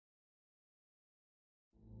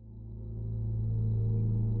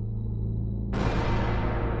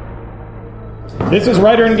This is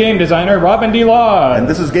writer and game designer Robin D. Law. And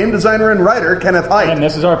this is game designer and writer Kenneth Hite. And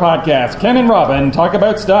this is our podcast, Ken and Robin Talk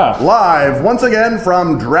About Stuff. Live, once again,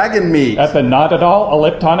 from Dragon Meat. At the not at all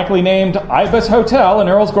elliptonically named Ibis Hotel in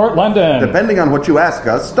Earl's Court, London. Depending on what you ask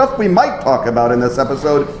us, stuff we might talk about in this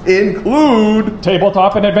episode include...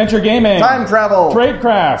 tabletop and adventure gaming. Time travel.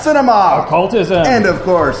 Tradecraft. Cinema. Occultism. And, of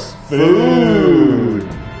course, food.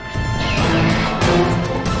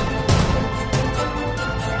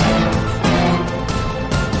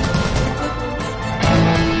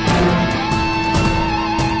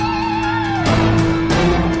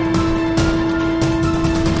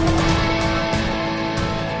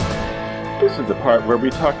 This is the part where we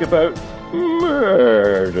talk about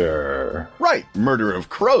murder. Right, Murder of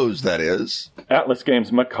Crows, that is. Atlas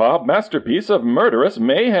Games' macabre masterpiece of murderous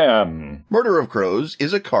mayhem. Murder of Crows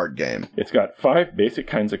is a card game. It's got 5 basic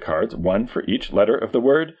kinds of cards, one for each letter of the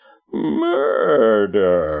word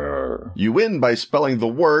murder. You win by spelling the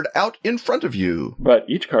word out in front of you. But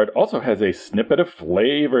each card also has a snippet of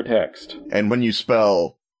flavor text. And when you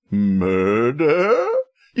spell murder,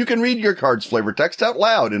 you can read your card's flavor text out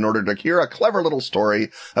loud in order to hear a clever little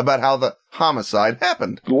story about how the homicide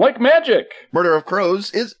happened. Like magic! Murder of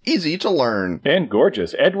Crows is easy to learn. And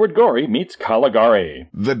gorgeous Edward Gorey meets Caligari.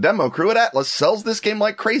 The demo crew at Atlas sells this game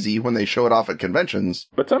like crazy when they show it off at conventions.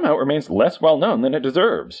 But somehow it remains less well known than it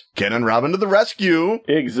deserves. Ken and Robin to the rescue!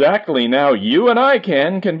 Exactly. Now you and I,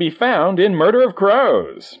 Ken, can be found in Murder of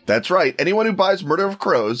Crows. That's right. Anyone who buys Murder of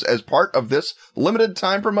Crows as part of this limited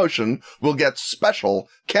time promotion will get special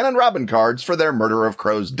Ken and Robin cards for their Murder of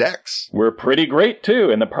Crows decks. We're pretty great, too.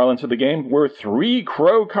 In the parlance of the game, we're 3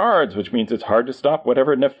 crow cards, which means it's hard to stop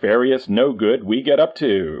whatever nefarious no-good we get up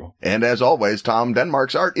to. And as always, Tom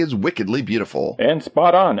Denmark's art is wickedly beautiful. And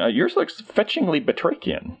spot on. Yours looks fetchingly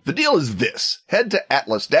Batrachian. The deal is this. Head to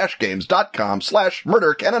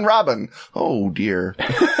atlas-games.com/murder Ken and Robin. Oh, dear.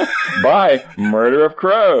 Buy Murder of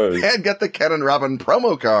Crows. And get the Ken and Robin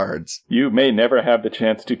promo cards. You may never have the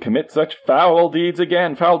chance to commit such foul deeds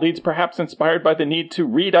again. Foul deeds perhaps inspired by the need to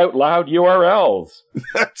read out loud URLs.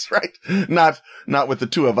 That's right. Not with the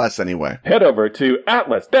two of us anyway. Head over to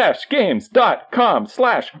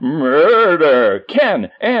atlas-games.com/murder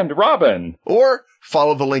Ken and Robin. Or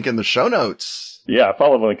follow the link in the show notes. Yeah,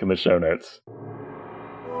 follow the link in the show notes.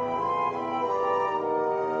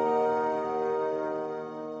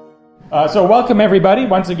 So welcome everybody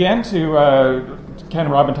once again to Ken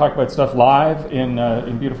and Robin Talk About Stuff live in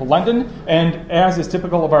beautiful London. And as is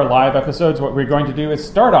typical of our live episodes, what we're going to do is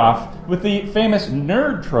start off with the famous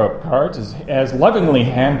nerd trope cards, as lovingly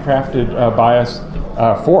handcrafted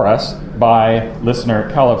for us by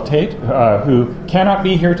listener Caleb Tate, who cannot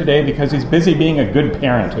be here today because he's busy being a good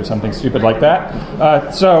parent or something stupid like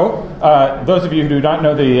that. So those of you who do not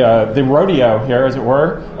know the rodeo here, as it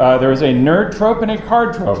were, there is a nerd trope and a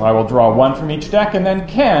card trope. I will draw one from each deck, and then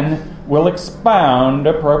Ken will expound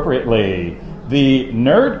appropriately. The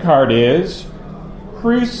nerd card is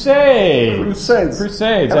Crusades.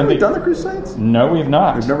 Have we done the Crusades? No, we have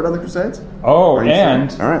not. We've never done the Crusades? Oh,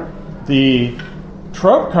 and sure? All right. The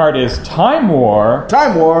trope card is Time War.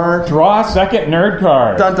 Time War. Draw second nerd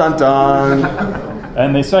card. Dun, dun, dun.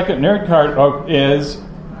 And the second nerd card is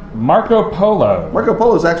Marco Polo. Marco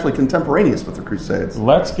Polo is actually contemporaneous with the Crusades.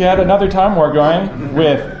 Let's get another Time War going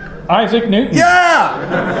with Isaac Newton. Yeah!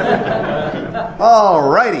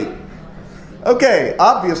 Alrighty. Okay,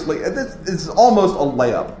 obviously, this is almost a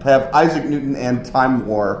layup to have Isaac Newton and Time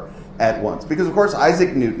War at once. Because, of course,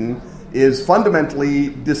 Isaac Newton is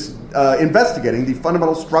fundamentally investigating the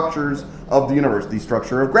fundamental structures of the universe. The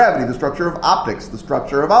structure of gravity, the structure of optics, the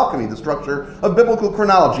structure of alchemy, the structure of biblical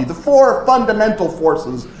chronology. The 4 fundamental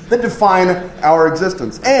forces that define our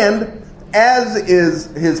existence. And as is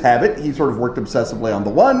his habit, he sort of worked obsessively on the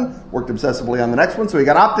one, worked obsessively on the next one. So he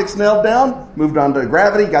got optics nailed down, moved on to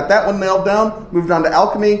gravity, got that one nailed down, moved on to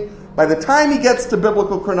alchemy. By the time he gets to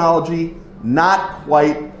biblical chronology, not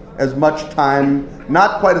quite as much time,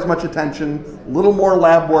 not quite as much attention, a little more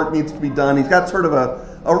lab work needs to be done. He's got sort of a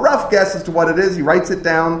rough guess as to what it is. He writes it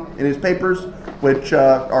down in his papers, which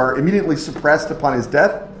are immediately suppressed upon his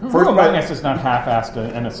death. Who among us has not half-assed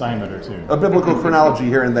an assignment or two? A biblical chronology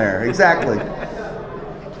here and there, exactly.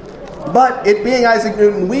 But it being Isaac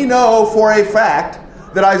Newton, we know for a fact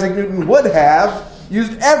that Isaac Newton would have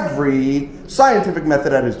used every scientific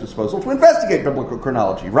method at his disposal to investigate biblical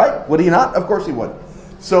chronology, right? Would he not? Of course he would.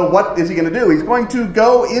 So what is he going to do? He's going to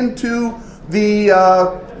go into the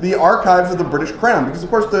archives of the British Crown, because of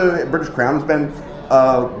course the British Crown has been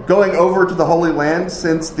going over to the Holy Land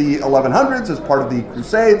since the 1100s as part of the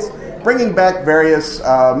Crusades, bringing back various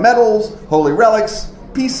medals, holy relics,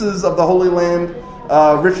 pieces of the Holy Land,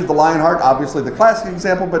 Richard the Lionheart, obviously the classic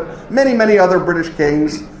example, but many, many other British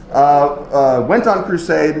kings went on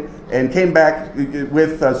crusade and came back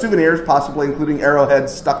with souvenirs, possibly including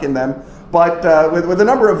arrowheads stuck in them, but with a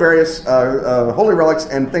number of various holy relics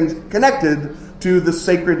and things connected to the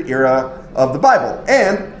sacred era of the Bible.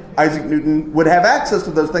 And Isaac Newton would have access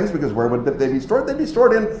to those things because where would they be stored? They'd be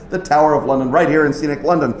stored in the Tower of London, right here in scenic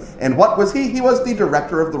London. And what was he? He was the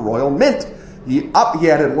director of the Royal Mint. He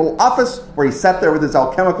had a little office where he sat there with his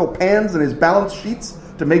alchemical pans and his balance sheets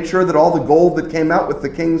to make sure that all the gold that came out with the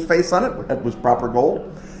king's face on it was proper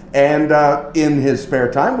gold. And in his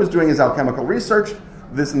spare time was doing his alchemical research,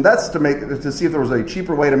 this and that, to see if there was a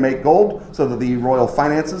cheaper way to make gold so that the royal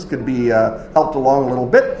finances could be helped along a little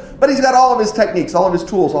bit. But he's got all of his techniques, all of his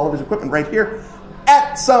tools, all of his equipment right here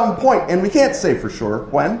at some point. And we can't say for sure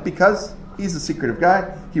when, because he's a secretive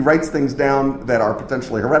guy. He writes things down that are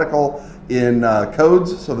potentially heretical in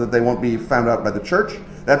codes so that they won't be found out by the church.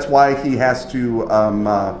 That's why he has to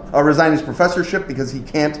resign his professorship, because he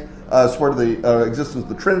can't swear to the existence of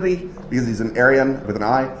the Trinity, because he's an Arian with an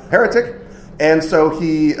I, heretic. And so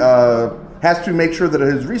he has to make sure that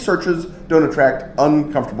his researches don't attract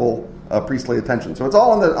uncomfortable priestly attention. So it's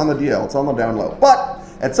all on the DL, it's on the down low. But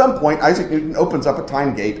at some point, Isaac Newton opens up a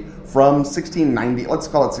time gate from 1690, let's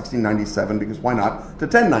call it 1697, because why not, to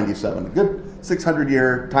 1097, a good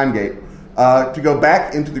 600-year time gate, to go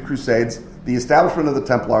back into the Crusades, the establishment of the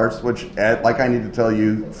Templars, which, like I need to tell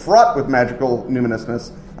you, fraught with magical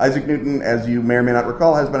numinousness. Isaac Newton, as you may or may not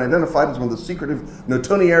recall, has been identified as one of the secretive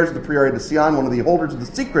notonnières of the Priori de Sion, one of the holders of the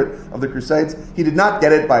secret of the Crusades. He did not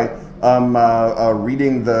get it by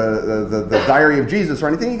reading the Diary of Jesus or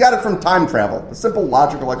anything. He got it from time travel. A simple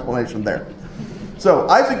logical explanation there. So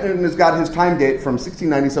Isaac Newton has got his time gate from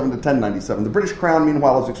 1697 to 1097. The British Crown,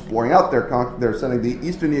 meanwhile, is exploring out. They're sending the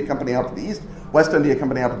East India Company out to the east, West India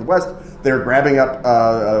Company out to the west. They're grabbing up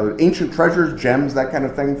ancient treasures, gems, that kind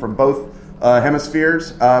of thing from both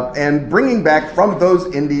hemispheres, and bringing back from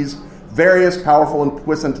those Indies various powerful and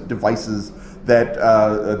puissant devices that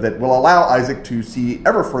will allow Isaac to see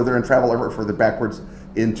ever further and travel ever further backwards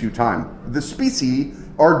into time. The specie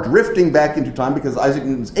are drifting back into time because Isaac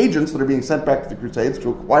Newton's agents that are being sent back to the Crusades to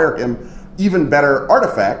acquire him even better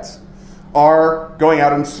artifacts are going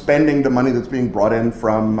out and spending the money that's being brought in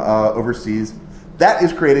from overseas. That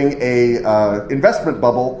is creating a investment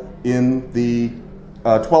bubble in the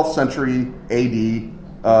 12th century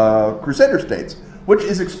AD Crusader states, which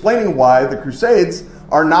is explaining why the Crusades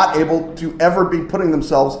are not able to ever be putting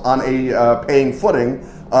themselves on a paying footing.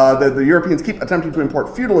 The Europeans keep attempting to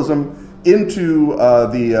import feudalism into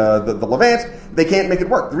the Levant. They can't make it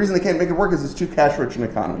work. The reason they can't make it work is it's too cash-rich an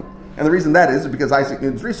economy. And the reason that is because Isaac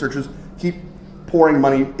Newton's researchers keep pouring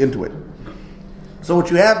money into it. So what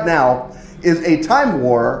you have now is a time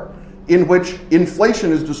war in which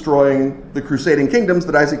inflation is destroying the crusading kingdoms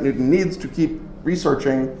that Isaac Newton needs to keep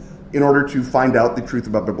researching in order to find out the truth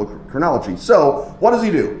about biblical chronology. So, what does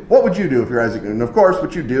he do? What would you do if you're Isaac Newton? Of course,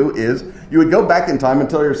 what you do is you would go back in time and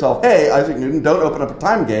tell yourself, hey, Isaac Newton, don't open up a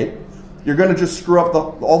time gate. You're going to just screw up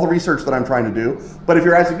all the research that I'm trying to do. But if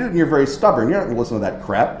you're Isaac Newton, you're very stubborn. You're not going to listen to that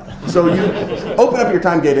crap. So you open up your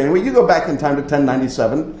time gate anyway. You go back in time to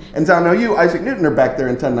 1097. And now you, Isaac Newton, are back there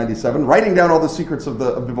in 1097, writing down all the secrets of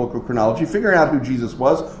biblical chronology, figuring out who Jesus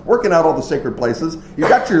was, working out all the sacred places. You've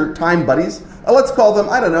got your time buddies. Let's call them,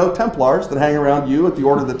 I don't know, Templars that hang around you at the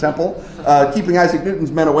Order of the Temple, keeping Isaac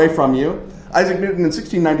Newton's men away from you. Isaac Newton in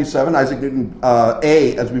 1697, Isaac Newton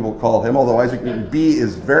A, as we will call him, although Isaac Newton B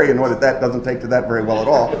is very annoyed at that, doesn't take to that very well at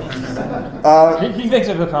all. He thinks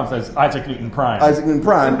of himself as Isaac Newton Prime. Isaac Newton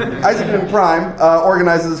Prime. Isaac Newton Prime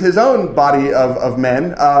organizes his own body of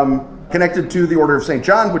men connected to the Order of St.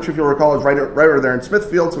 John, which, if you'll recall, is right over there in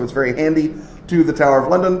Smithfield, so it's very handy to the Tower of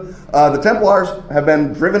London. The Templars have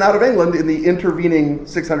been driven out of England in the intervening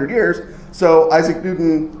 600 years, so Isaac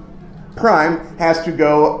Newton Prime has to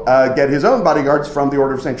go get his own bodyguards from the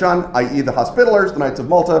Order of St. John, i.e. the Hospitallers, the Knights of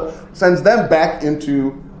Malta, sends them back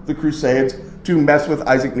into the Crusades to mess with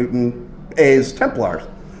Isaac Newton A's Templars.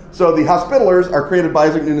 So the Hospitallers are created by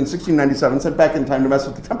Isaac Newton in 1697, sent back in time to mess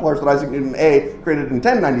with the Templars that Isaac Newton A created in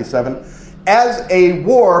 1097, as a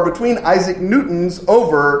war between Isaac Newtons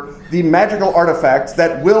over the magical artifacts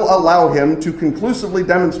that will allow him to conclusively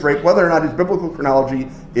demonstrate whether or not his biblical chronology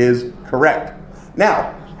is correct.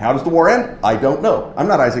 Now, how does the war end? I don't know. I'm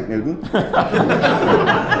not Isaac Newton.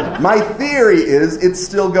 My theory is it's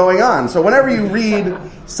still going on. So whenever you read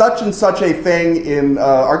such and such a thing in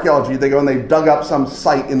archaeology, they go and they dug up some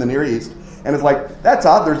site in the Near East, and it's like, that's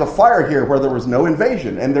odd, there's a fire here where there was no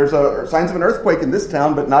invasion, and there's signs of an earthquake in this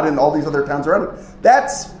town, but not in all these other towns around it.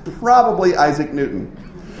 That's probably Isaac Newton.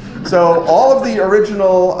 So all of the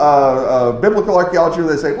original biblical archaeology,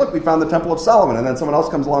 where they say, look, we found the Temple of Solomon, and then someone else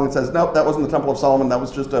comes along and says, nope, that wasn't the Temple of Solomon, that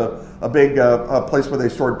was just a big place where they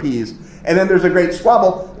stored peas. And then there's a great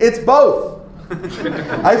squabble. It's both.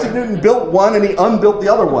 Isaac Newton built one and he unbuilt the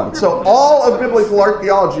other one. So all of biblical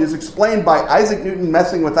archaeology is explained by Isaac Newton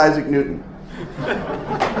messing with Isaac Newton.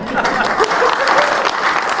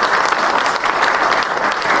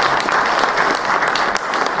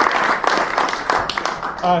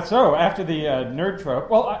 So after the nerd trope,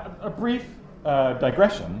 well, a brief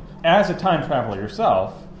digression. As a time traveler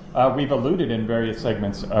yourself, we've alluded in various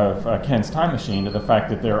segments of Ken's Time Machine to the fact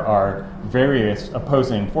that there are various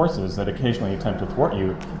opposing forces that occasionally attempt to thwart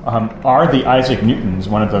you. Are the Isaac Newtons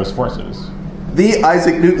one of those forces? The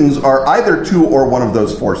Isaac Newtons are either two or one of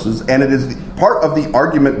those forces, and it is part of the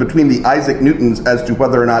argument between the Isaac Newtons as to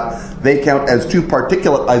whether or not they count as two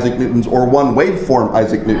particulate Isaac Newtons or one waveform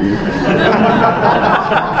Isaac Newton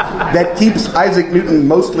that keeps Isaac Newton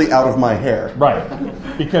mostly out of my hair.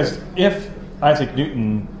 Right, because if Isaac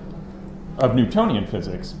Newton of Newtonian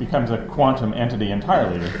physics becomes a quantum entity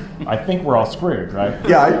entirely, I think we're all screwed, right?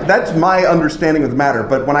 Yeah, that's my understanding of the matter,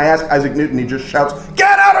 but when I ask Isaac Newton, he just shouts,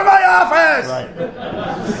 "Get out of my office!" Right.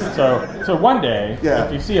 So one day,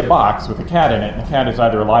 if you see a box with a cat in it, and the cat is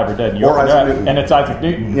either alive or dead, and you open it up, and it's Isaac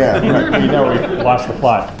Newton, you know we've lost the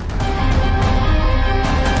plot.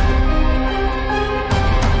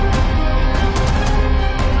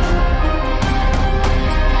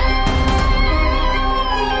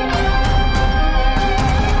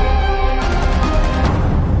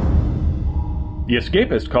 The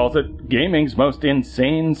Escapist calls it gaming's most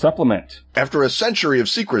insane supplement. After a century of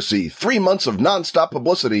secrecy, 3 months of non-stop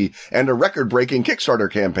publicity, and a record-breaking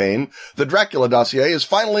Kickstarter campaign, the Dracula dossier is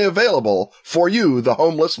finally available for you, the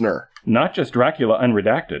home listener. Not just Dracula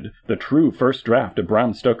Unredacted, the true first draft of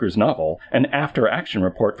Bram Stoker's novel, an after-action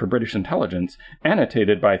report for British intelligence,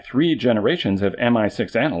 annotated by 3 generations of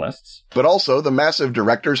MI6 analysts, but also the massive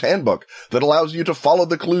director's handbook that allows you to follow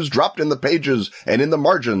the clues dropped in the pages and in the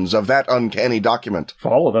margins of that uncanny document.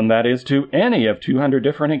 Follow them, that is, to any of 200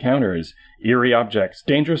 different encounters, eerie objects,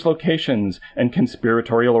 dangerous locations, and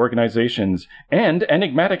conspiratorial organizations, and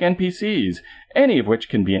enigmatic NPCs, any of which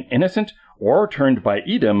can be an innocent or turned by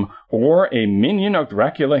Edom, or a minion of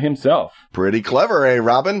Dracula himself. Pretty clever, eh,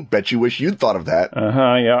 Robin? Bet you wish you'd thought of that.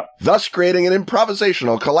 Yeah. Thus creating an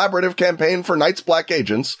improvisational, collaborative campaign for Night's Black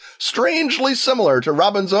Agents, strangely similar to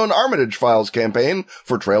Robin's own Armitage Files campaign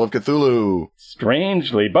for Trail of Cthulhu.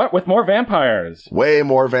 Strangely, but with more vampires. Way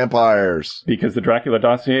more vampires. Because the Dracula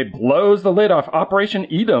dossier blows the lid off Operation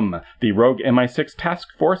Edom, the rogue MI6 task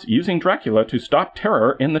force using Dracula to stop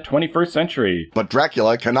terror in the 21st century. But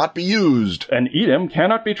Dracula cannot be used. And Edom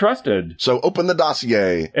cannot be trusted. So open the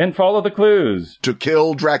dossier. And follow the clues. To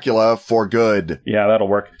kill Dracula for good. Yeah, that'll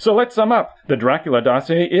work. So let's sum up. The Dracula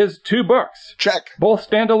dossier is 2 books. Check. Both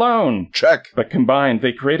stand alone. Check. But combined,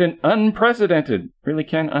 they create an unprecedented, really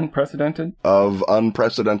Ken, unprecedented? Of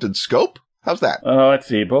unprecedented scope? How's that? Let's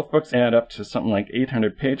see. Both books add up to something like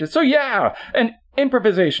 800 pages. So yeah, an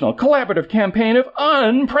improvisational, collaborative campaign of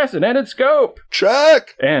unprecedented scope.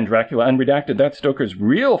 Check! And Dracula Unredacted, that's Stoker's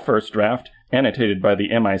real first draft, annotated by the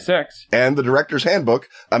MI6. And the Director's Handbook,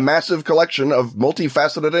 a massive collection of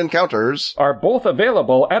multifaceted encounters, are both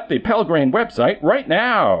available at the Pelgrane website right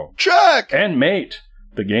now. Check! And mate,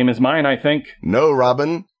 the game is mine, I think. No,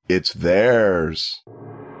 Robin, it's theirs.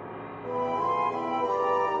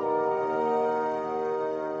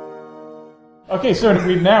 Okay, so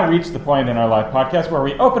we've now reached the point in our live podcast where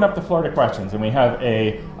we open up the floor to questions, and we have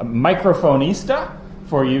a microphonista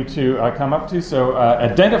for you to come up to. So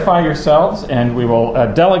identify yourselves, and we will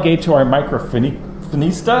delegate to our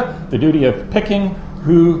microphonista the duty of picking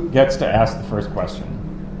who gets to ask the first question.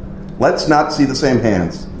 Let's not see the same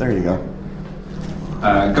hands. There you go.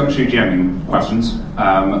 Gumshoe GMing questions.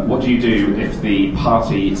 What do you do if the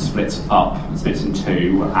party splits in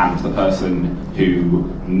 2, and the person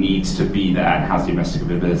who needs to be there and has the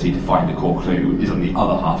investigative ability to find a core clue is on the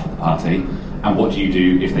other half of the party? And what do you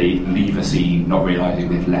do if they leave a scene not realizing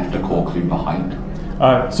they've left a core clue behind?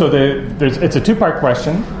 So it's a 2-part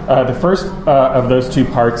question. The first of those 2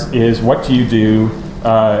 parts is, what do you do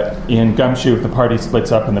in Gumshoe if the party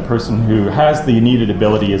splits up and the person who has the needed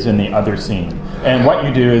ability is in the other scene? And what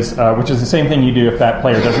you do is, which is the same thing you do if that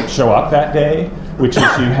player doesn't show up that day, which is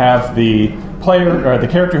you have the player or the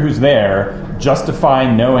character who's there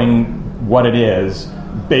justify knowing what it is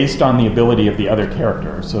based on the ability of the other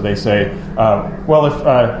character. So they say, well,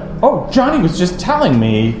 if Johnny was just telling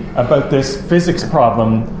me about this physics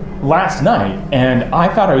problem last night, and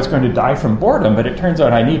I thought I was going to die from boredom, but it turns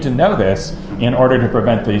out I need to know this in order to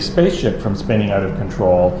prevent the spaceship from spinning out of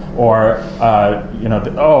control. Or,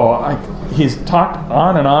 he's talked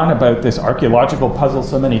on and on about this archaeological puzzle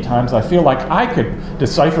so many times, I feel like I could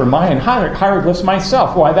decipher Mayan hieroglyphs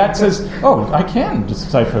myself. Why, that says, I can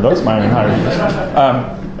decipher those Mayan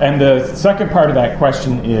hieroglyphs. And the second part of that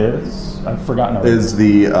question is... I've forgotten it. Is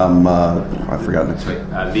the I've forgotten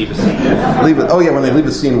it. Leave a scene. Leave it. Oh yeah, when they leave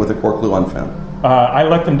a scene with a core clue unfound. I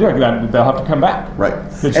let them do it. They'll have to come back. Right.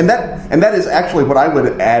 And that is actually what I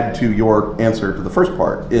would add to your answer to the first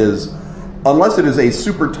part is, unless it is a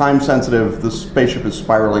super time sensitive, the spaceship is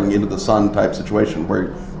spiraling into the sun type situation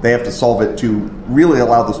where they have to solve it to really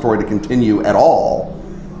allow the story to continue at all,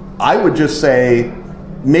 I would just say,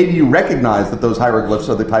 maybe you recognize that those hieroglyphs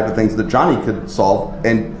are the type of things that Johnny could solve,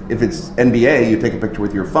 and if it's NBA, you take a picture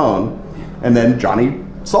with your phone, and then Johnny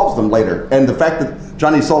solves them later. And the fact that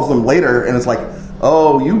Johnny solves them later, and it's like,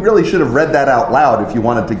 oh, you really should have read that out loud if you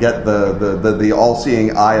wanted to get the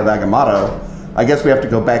all-seeing eye of Agamotto. I guess we have to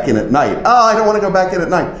go back in at night. Oh, I don't want to go back in at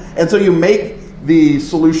night. And so you make the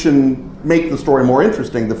solution, make the story more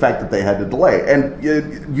interesting, the fact that they had to delay. And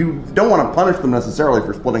you don't want to punish them necessarily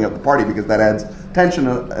for splitting up the party because that adds tension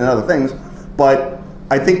and other things. But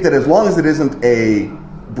I think that as long as it isn't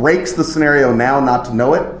breaks the scenario now not to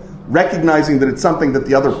know it, recognizing that it's something that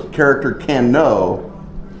the other character can know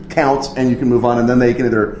counts, and you can move on, and then they can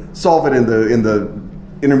either solve it in the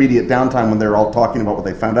intermediate downtime when they're all talking about what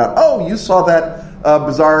they found out. Oh, you saw that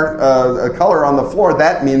bizarre color on the floor.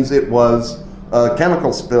 That means it was a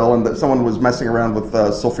chemical spill and that someone was messing around with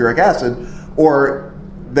sulfuric acid. Or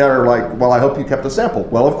they're like, well, I hope you kept a sample.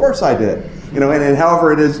 Well, of course I did. And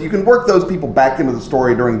however it is, you can work those people back into the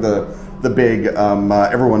story during the big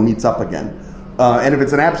everyone meets up again. And if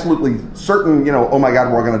it's an absolutely certain, oh my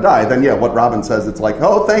God, we're going to die, then yeah, what Robin says, it's like,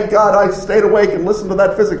 oh, thank God I stayed awake and listened to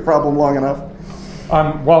that physics problem long enough.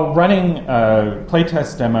 While running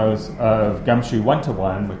playtest demos of Gumshoe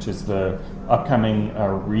 1-to-1, which is the upcoming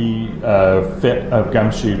refit of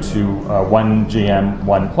Gumshoe to one GM,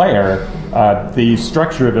 one player, the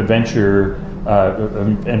structure of adventure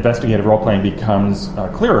investigative role-playing becomes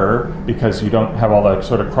clearer because you don't have all the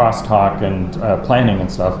sort of crosstalk and planning and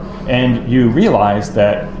stuff. And you realize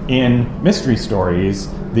that in mystery stories,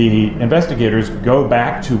 the investigators go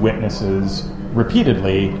back to witnesses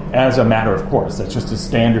repeatedly as a matter of course. That's just a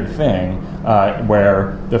standard thing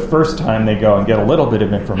where the first time they go and get a little bit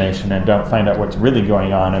of information and don't find out what's really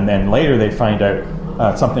going on, and then later they find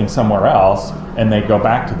out something somewhere else and they go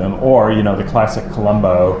back to them. Or, the classic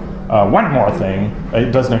Columbo, one more thing.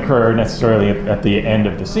 It doesn't occur necessarily at the end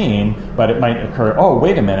of the scene, but it might occur, oh,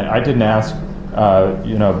 wait a minute, I didn't ask,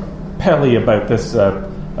 Pelly about this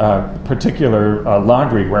particular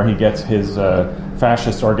laundry where he gets his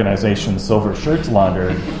fascist organization Silver Shirts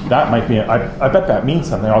laundered. That might be, I bet that means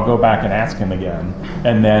something. I'll go back and ask him again.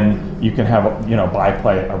 And then you can have,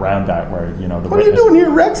 byplay around that where, the What are you doing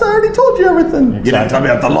here, Rex? I already told you everything. Exactly. You didn't tell me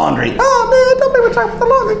about the laundry. Oh, man, tell me what's up with the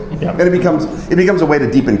laundry. Yep. And it becomes a way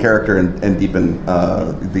to deepen character and deepen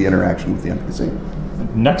the interaction with the NPC.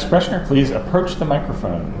 Next questioner, please approach the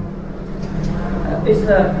microphone. Is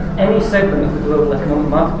there any segment of the global economic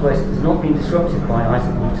marketplace that's not been disrupted by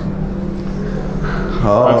Isaac Newton?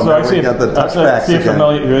 Oh, so I see got the touchbacks again.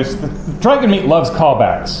 Familiar. Dragon Meat loves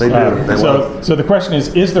callbacks. They do. So the question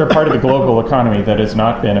is there a part of the global economy that has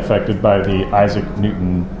not been affected by the Isaac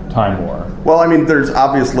Newton time war? Well, I mean, there's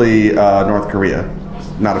obviously North Korea,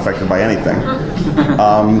 not affected by anything.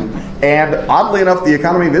 And oddly enough, the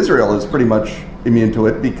economy of Israel is pretty much immune to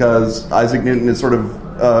it because Isaac Newton is sort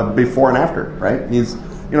of before and after, right? He's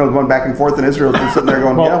going back and forth in Israel, just sitting there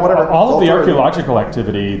going, well, yeah, whatever. All of the archaeological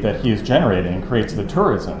activity that he is generating creates the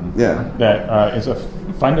tourism that is a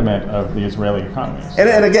fundament of the Israeli economy.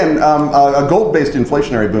 And again, a gold-based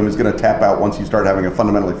inflationary boom is going to tap out once you start having a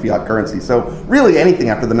fundamentally fiat currency. So really anything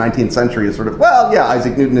after the 19th century is sort of, well, yeah,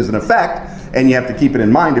 Isaac Newton is in effect, and you have to keep it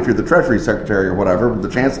in mind if you're the Treasury Secretary or whatever, the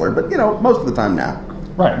Chancellor, but, most of the time now.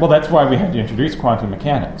 Right. Well, that's why we had to introduce quantum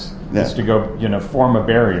mechanics, is to go, form a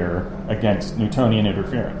barrier against Newtonian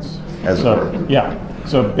interference.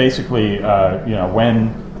 So basically,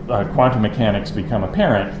 when quantum mechanics become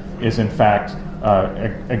apparent, is in fact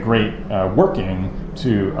a great working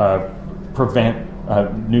to prevent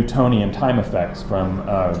Newtonian time effects from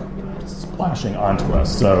splashing onto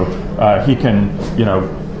us. So he can,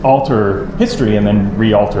 alter history and then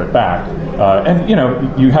re-alter it back. And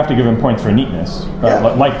you have to give him points for neatness,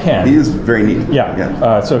 like Ken. He is very neat.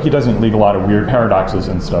 So he doesn't leave a lot of weird paradoxes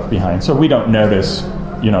and stuff behind. So we don't notice,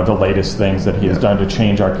 the latest things that he has done to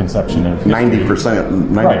change our conception of history.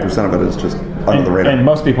 90% of it is just under the radar. And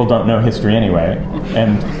most people don't know history anyway.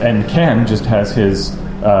 And Ken just has his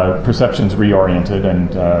perceptions reoriented.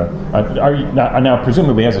 And now,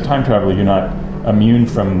 presumably, as a time traveler, you're not immune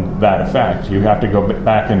from that effect. You have to go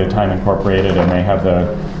back into Time Incorporated, and they have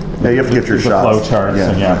you have to get your shots. Flow charts.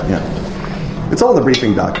 Yeah. It's all in the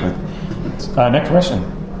briefing document. Next question.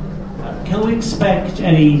 Can we expect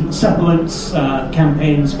any supplements,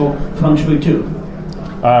 campaigns for Feng Shui 2?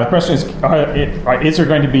 The question is there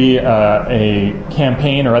going to be a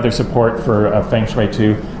campaign or other support for Feng Shui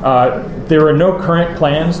 2? There are no current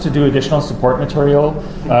plans to do additional support material.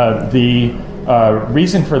 The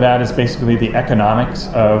reason for that is basically the economics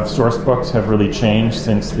of source books have really changed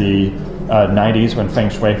since the 90s when Feng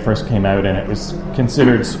Shui first came out, and it was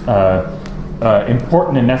considered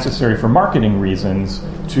important and necessary for marketing reasons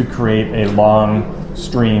to create a long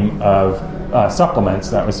stream of supplements.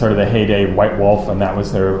 That was sort of the heyday White Wolf, and that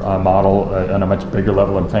was their model on a much bigger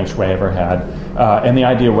level than Feng Shui ever had. And the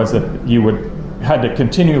idea was that you had to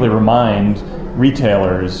continually remind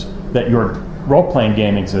retailers that your role-playing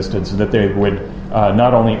game existed, so that they would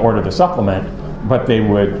not only order the supplement, but they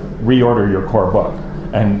would reorder your core book.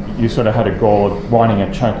 And you sort of had a goal of wanting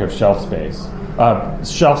a chunk of shelf space.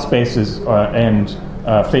 Shelf spaces and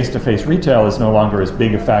face-to-face retail is no longer as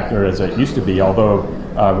big a factor as it used to be, although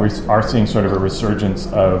we are seeing sort of a resurgence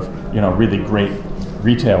of really great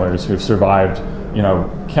retailers who've survived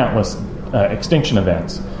countless extinction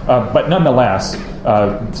events. But nonetheless,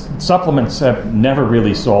 supplements have never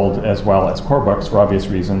really sold as well as core books for obvious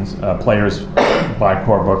reasons. Players buy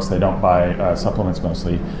core books, they don't buy supplements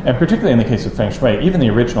mostly. And particularly in the case of Feng Shui, even the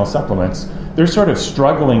original supplements, they're sort of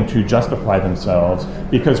struggling to justify themselves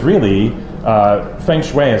because really, Feng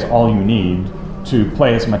Shui is all you need to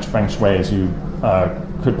play as much Feng Shui as you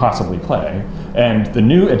could possibly play. And the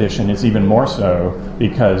new edition is even more so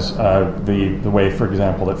because the way, for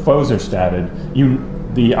example, that foes are statted,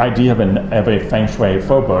 the idea of a Feng Shui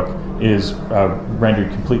foe book is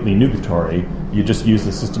rendered completely nugatory. You just use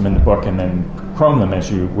the system in the book and then chrome them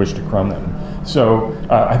as you wish to chrome them. So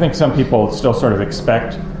I think some people still sort of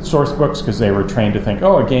expect source books because they were trained to think,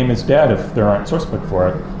 a game is dead if there aren't source book for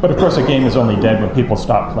it. But of course a game is only dead when people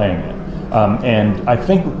stop playing it. And I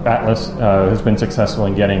think Atlas has been successful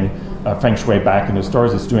in getting Feng Shui back into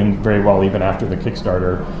stores. It's doing very well even after the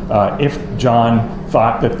Kickstarter. If John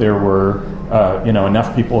thought that there were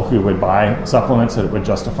enough people who would buy supplements that it would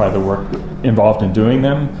justify the work involved in doing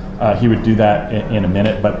them, he would do that in a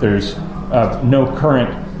minute. But there's no current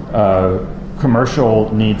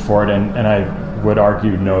commercial need for it, and I would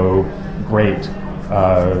argue no great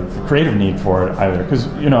creative need for it either. Because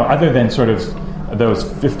other than sort of those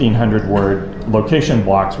 1,500-word location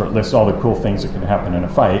blocks where it lists all the cool things that can happen in a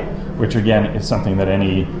fight, which again is something that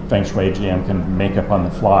any Feng Shui GM can make up on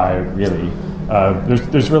the fly, really.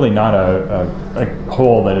 There's really not a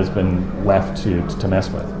hole that has been left to mess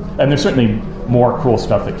with. And there's certainly more cool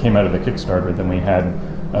stuff that came out of the Kickstarter than we had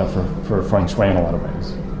for Feng Shui in a lot of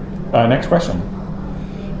ways. Next question.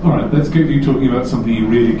 All right, let's get you talking about something you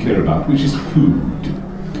really care about, which is food.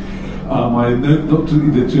 I note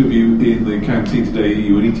the two of you in the canteen today,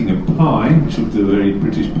 you were eating a pie, which looked a very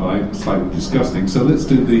British pie, slightly disgusting. So let's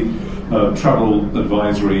do the travel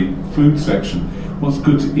advisory food section. What's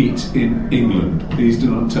good to eat in England? Please do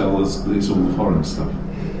not tell us that it's all the foreign stuff.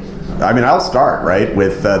 I mean, I'll start, right,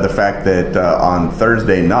 with the fact that on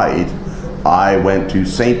Thursday night, I went to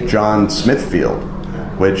St. John Smithfield,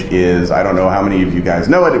 which is, I don't know how many of you guys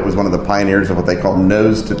know it, it was one of the pioneers of what they call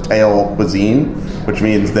nose-to-tail cuisine, which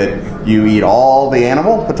means that you eat all the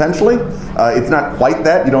animal, potentially. It's not quite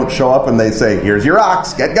that. You don't show up and they say, here's your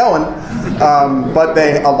ox, get going. But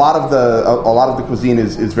a lot of the cuisine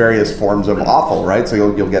is various forms of offal, right? So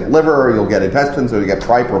you'll get liver, or you'll get intestines, or you'll get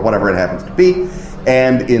tripe, or whatever it happens to be.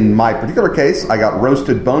 And in my particular case, I got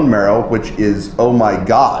roasted bone marrow, which is, oh my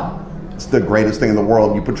God, it's the greatest thing in the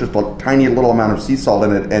world. You put just a tiny little amount of sea salt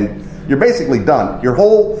in it, and you're basically done.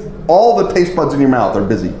 All the taste buds in your mouth are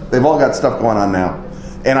busy. They've all got stuff going on now.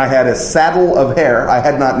 And I had a saddle of hair. I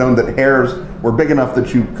had not known that hairs were big enough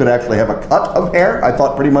that you could actually have a cut of hair. I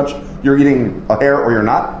thought pretty much you're eating a hair or you're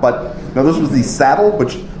not. But no, this was the saddle,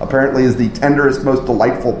 which apparently is the tenderest, most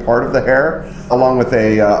delightful part of the hair, along with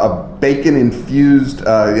a bacon-infused,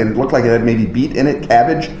 and it looked like it had maybe beet in it,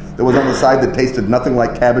 cabbage that was on the side that tasted nothing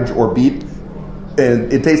like cabbage or beet.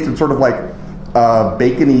 And it tasted sort of like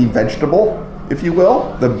bacony vegetable, if you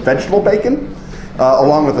will, the vegetable bacon.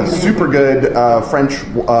 Along with a super good French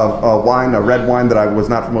wine, a red wine that I was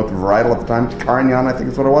not familiar with the varietal at the time, Carignan, I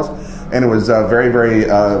think is what it was. And it was very, very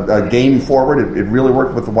game forward. It really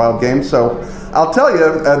worked with the wild game. So I'll tell you,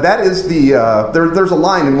 that is there's a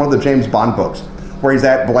line in one of the James Bond books where he's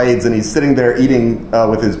at Blades and he's sitting there eating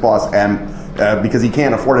with his boss, and because he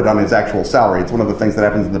can't afford it on his actual salary. It's one of the things that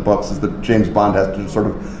happens in the books is that James Bond has to sort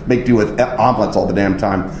of make do with omelets all the damn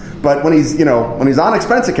time. But when he's on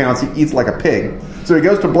expense accounts, he eats like a pig. So he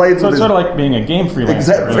goes to Blades. So with it's sort of like being a game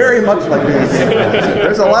freelancer. Really. Very much like being a game freelancer.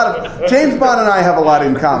 There's a lot of James Bond and I have a lot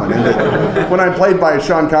in common. In that when I'm played by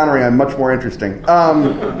Sean Connery, I'm much more interesting.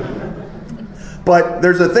 But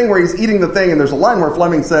there's a thing where he's eating the thing, and there's a line where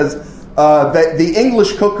Fleming says that the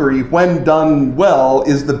English cookery, when done well,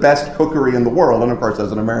 is the best cookery in the world. And of course,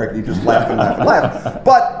 as an American, you just laugh and laugh and laugh.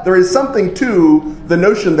 But there is something to the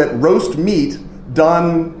notion that roast meat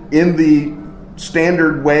done in the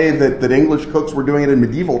standard way that English cooks were doing it in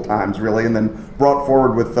medieval times, really, and then brought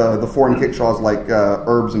forward with the foreign kickshaws like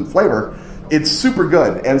herbs and flavor. It's super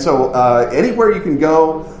good. And so anywhere you can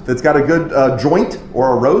go that's got a good joint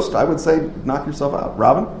or a roast, I would say knock yourself out.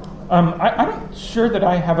 Robin? I'm not sure that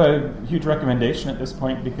I have a huge recommendation at this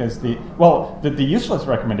point because the useless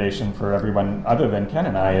recommendation for everyone other than Ken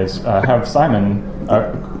and I is have Simon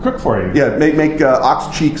cook for you. Yeah, make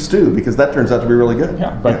ox cheek stew because that turns out to be really good.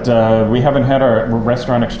 Yeah, but we haven't had our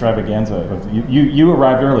restaurant extravaganza. You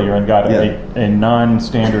arrived earlier and got a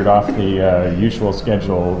non-standard off the usual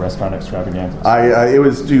schedule restaurant extravaganza. It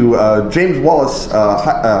was to James Wallace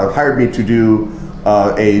hired me to do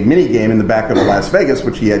a mini game in the back of Las Vegas,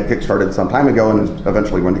 which he had kickstarted some time ago and is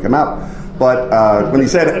eventually going to come out. But when he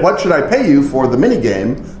said, "What should I pay you for the mini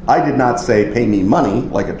game?" I did not say, "Pay me money,"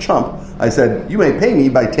 like a chump. I said, "You may pay me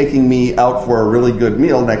by taking me out for a really good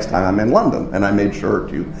meal next time I'm in London." And I made sure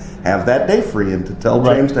to have that day free and to tell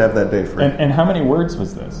James to have that day free. And how many words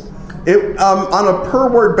was this? On a per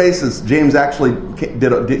word basis, James actually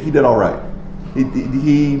did all right.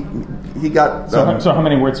 He got. So how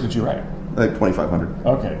many words did you write? Like 2,500.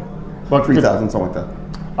 Okay. Well, 3,000, something like that.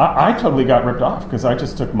 I totally got ripped off because I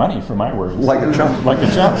just took money for my words. Like a chump. Like a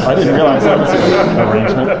chump. I didn't realize that was an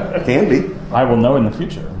arrangement. Can be. I will know in the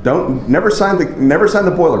future. Never sign the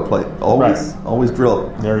boilerplate. Always drill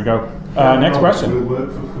it. There we go. Next question. Will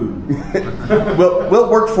work for food. will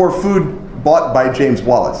work for food bought by James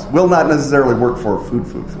Wallace. Will not necessarily work for food.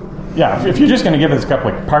 Yeah, if you're just going to give us a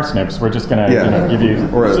couple of parsnips, we're just going to give you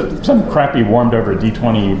some crappy warmed over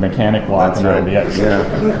D20 mechanic lock and that'll be it.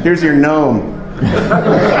 Yeah. Here's your gnome.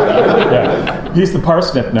 Yeah, he's the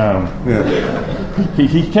parsnip gnome. Yeah.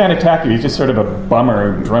 He can't attack you. He's just sort of a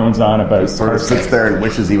bummer who drones on about. Just sort of sits there and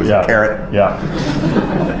wishes he was a carrot. Yeah.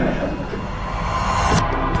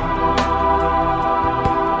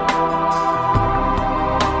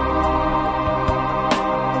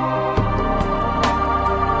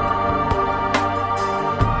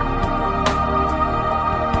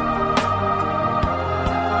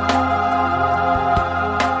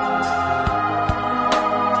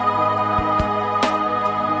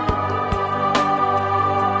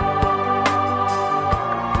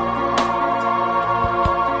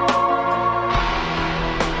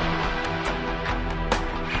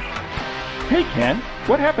 Hey, Ken,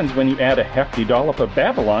 what happens when you add a hefty dollop of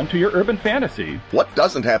Babylon to your urban fantasy? What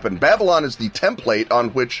doesn't happen? Babylon is the template on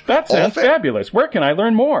which... That sounds fabulous. Where can I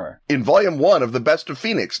learn more? In Volume 1 of The Best of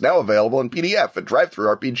Phoenix, now available in PDF at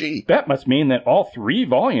DriveThruRPG. That must mean that all 3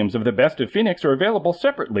 volumes of The Best of Phoenix are available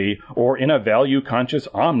separately or in a value-conscious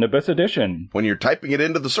omnibus edition. When you're typing it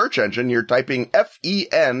into the search engine, you're typing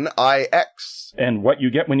F-E-N-I-X. And what you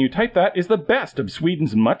get when you type that is the best of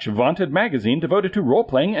Sweden's much-vaunted magazine devoted to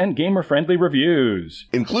role-playing and gamer-friendly reviews.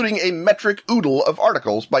 Including a metric oodle of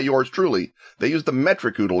articles by yours truly. They use the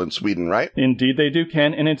metric oodle in Sweden, right? Indeed they do,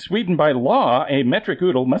 Ken, and in Sweden by law, a metric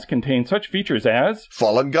oodle must contain such features as...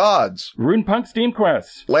 Fallen Gods. Runepunk Steam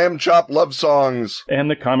Quests. Lamb Chop Love Songs. And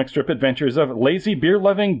the comic strip adventures of lazy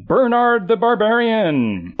beer-loving Bernard the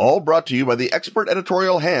Barbarian. All brought to you by the expert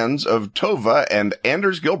editorial hands of Tova and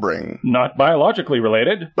Anders Gilbring. Not biologically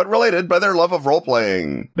related. But related by their love of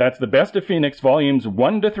role-playing. That's The Best of Phoenix, Volumes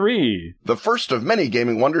 1 to 3. The first of many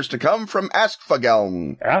gaming wonders to come from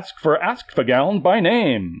Askfageln. Ask for Askfageln by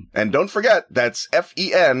name. And don't forget, that's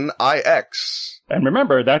F-E-N-I-X. And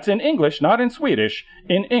remember, that's in English, not in Swedish.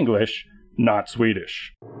 In English, not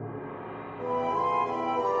Swedish.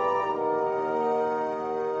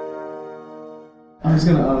 I was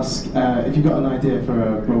going to ask, if you've got an idea for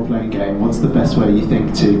a role-playing game, what's the best way you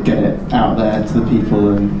think to get it out there to the people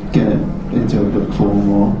and get it into a book form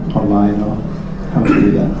or online, or how do you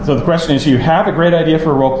do that? So the question is, you have a great idea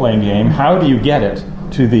for a role-playing game. How do you get it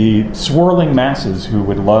to the swirling masses who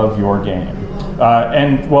would love your game?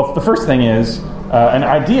 Well, the first thing is, an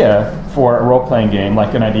idea for a role-playing game,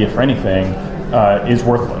 like an idea for anything, is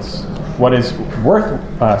worthless. What is worth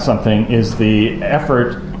something is the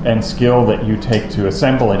effort and skill that you take to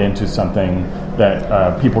assemble it into something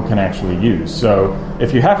that people can actually use. So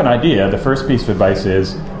if you have an idea, the first piece of advice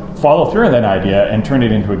is follow through on that idea and turn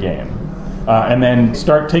it into a game. And then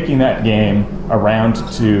start taking that game around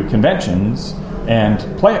to conventions and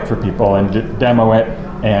play it for people and demo it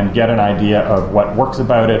and get an idea of what works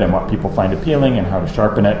about it and what people find appealing and how to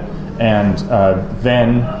sharpen it. And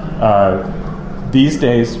then these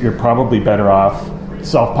days you're probably better off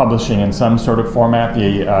self-publishing in some sort of format.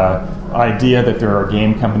 The idea that there are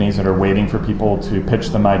game companies that are waiting for people to pitch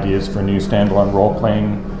them ideas for new standalone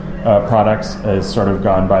role-playing products has sort of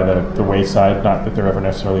gone by the wayside. Not that there ever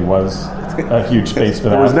necessarily was a huge space for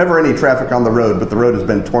that. There was never any traffic on the road, but the road has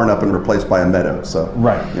been torn up and replaced by a meadow. So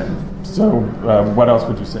right. Yeah. So what else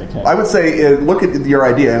would you say, Ken? I would say look at your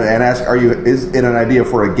idea and ask: is it an idea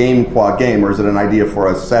for a game qua game, or is it an idea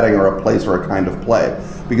for a setting or a place or a kind of play?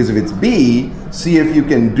 Because if it's B, see if you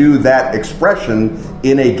can do that expression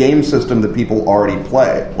in a game system that people already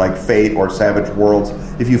play, like Fate or Savage Worlds.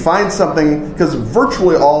 If you find something, because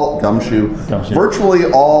virtually all virtually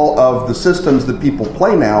all of the systems that people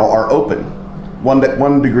play now are open,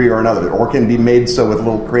 one degree or another, or can be made so with a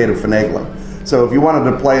little creative finagling. So if you wanted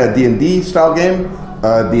to play a D&D style game,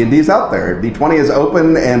 D&D is out there. D20 is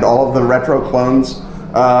open, and all of the retro clones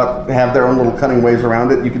have their own little cunning ways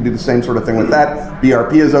around it. You can do the same sort of thing with that.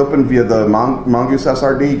 BRP is open via the Mongoose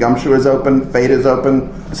SRD. Gumshoe is open. Fate is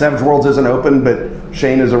open. Savage Worlds isn't open, but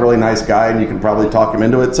Shane is a really nice guy, and you can probably talk him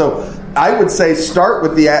into it. So I would say start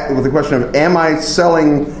with the question of, am I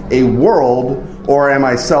selling a world, or am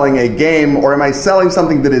I selling a game, or am I selling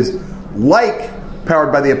something that is like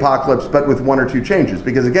Powered by the Apocalypse, but with one or two changes?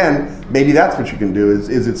 Because again, maybe that's what you can do.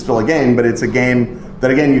 Is it still a game, but it's a game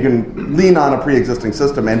that, again, you can lean on a pre-existing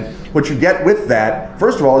system. And what you get with that,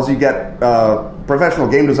 first of all, is you get professional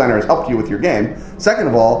game designers help you with your game. Second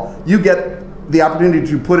of all, you get the opportunity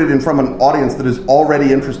to put it in front of an audience that is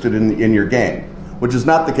already interested in your game, which is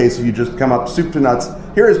not the case if you just come up soup to nuts.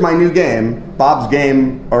 Here is my new game, Bob's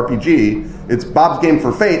Game RPG. It's Bob's Game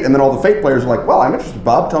for Fate, and then all the Fate players are like, well, I'm interested,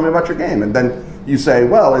 Bob, tell me about your game. And then you say,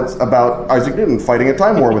 well, it's about Isaac Newton fighting a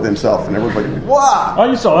time war with himself, and everybody's like, wow! Oh,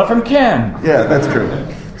 you saw that from Ken. Yeah, that's true.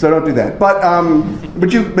 So don't do that.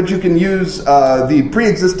 But you can use the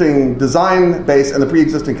pre-existing design base and the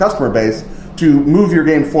pre-existing customer base to move your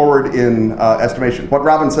game forward in estimation. What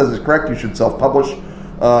Robin says is correct. You should self-publish.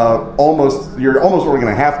 You're almost really going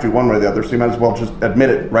to have to, one way or the other, so you might as well just admit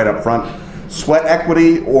it right up front. Sweat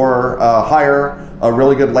equity, or hire a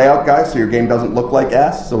really good layout guy so your game doesn't look like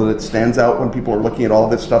ass, so that it stands out when people are looking at all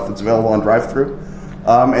this stuff that's available on drive-thru.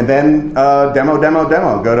 And then demo.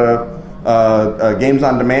 Go to Games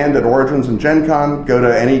on Demand at Origins and Gen Con. Go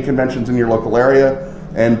to any conventions in your local area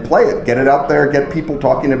and play it. Get it out there. Get people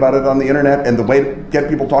talking about it on the internet. And the way to get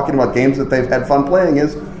people talking about games that they've had fun playing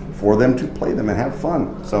is for them to play them and have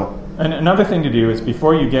fun. So. And another thing to do is,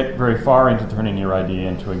 before you get very far into turning your idea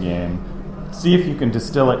into a game, see if you can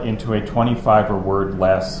distill it into a 25 or word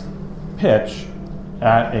less pitch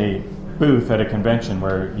at a booth at a convention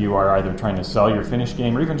where you are either trying to sell your finished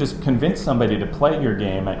game or even just convince somebody to play your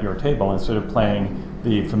game at your table instead of playing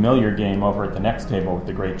the familiar game over at the next table with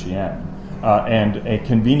the great GM. And a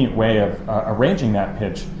convenient way of arranging that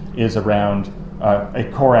pitch is around a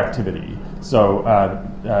core activity. So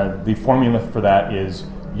the formula for that is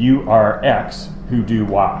you are X who do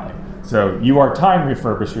Y. So you are time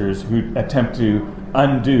refurbishers who attempt to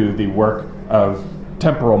undo the work of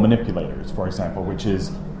temporal manipulators, for example, which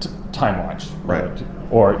is Time Watch. Right.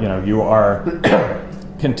 Or you are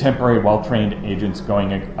contemporary, well-trained agents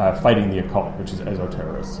going fighting the occult, which is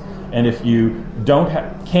esoterists. And if you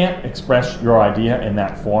can't express your idea in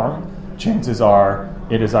that form, chances are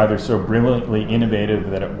it is either so brilliantly innovative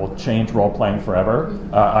that it will change role-playing forever,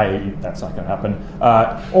 i.e. that's not going to happen,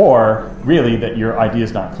 or really that your idea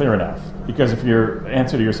is not clear enough. Because if your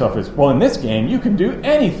answer to yourself is, well, in this game you can do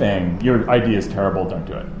anything, your idea is terrible, don't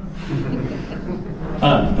do it.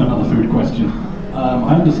 Another food question.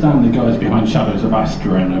 I understand the guys behind Shadows of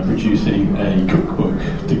Astraran are producing a cookbook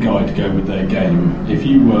to go with their game. If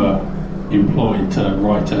you were employed to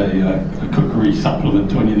write a cookery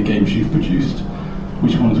supplement to any of the games you've produced,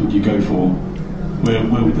 which ones would you go for?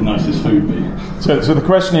 Where would the nicest food be? So the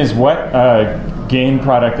question is, what game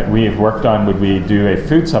product that we have worked on would we do a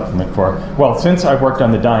food supplement for? Well, since I've worked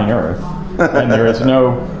on The Dying Earth, and there is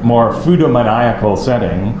no more foodomaniacal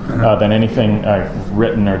setting than anything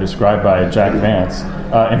written or described by Jack Vance.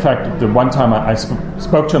 In fact, the one time I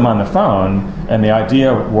spoke to him on the phone, and the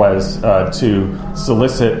idea was to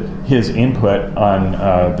solicit his input on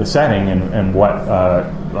the setting and what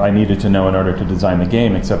I needed to know in order to design the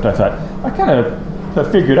game, except I thought, I kind of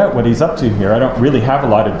have figured out what he's up to here. I don't really have a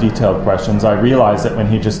lot of detailed questions. I realize that when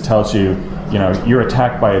he just tells you, you're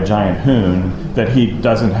attacked by a giant hoon, that he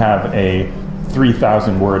doesn't have a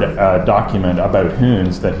 3,000-word document about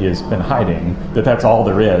hoons that he has been hiding, that's all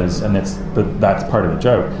there is, and that's part of the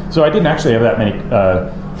joke. So I didn't actually have that many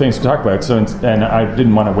things to talk about, and I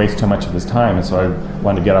didn't want to waste too much of his time, and so I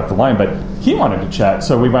wanted to get off the line. But he wanted to chat,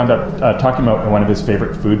 so we wound up talking about one of his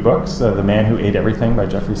favorite food books, The Man Who Ate Everything by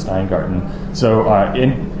Jeffrey Steingarten. So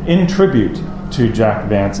in tribute to Jack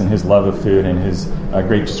Vance and his love of food and his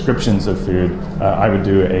great descriptions of food, I would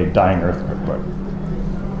do a Dying Earth cookbook.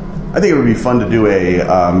 I think it would be fun to do a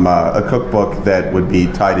cookbook that would be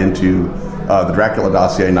tied into the Dracula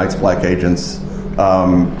dossier, Night's Black Agents.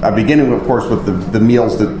 Beginning, of course, with the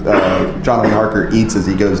meals that John Lee Harker eats as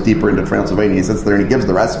he goes deeper into Transylvania. He sits there and he gives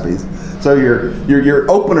the recipes. So your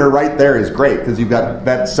opener right there is great, because you've got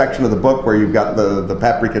that section of the book where you've got the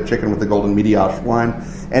paprika chicken with the golden mediash wine.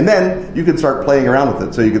 And then you could start playing around with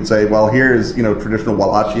it. So you could say, well, here's traditional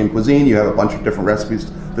Wallachian cuisine. You have a bunch of different recipes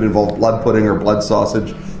that involve blood pudding or blood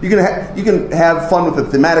sausage. You can have fun with it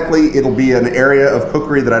thematically. It'll be an area of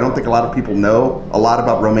cookery that I don't think a lot of people know. A lot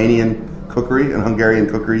about Romanian cookery and Hungarian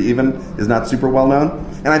cookery even is not super well known.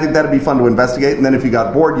 And I think that'd be fun to investigate. And then if you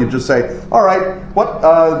got bored, you'd just say, all right, what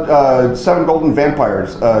 7 Golden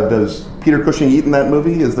Vampires does Peter Cushing eat in that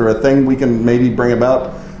movie? Is there a thing we can maybe bring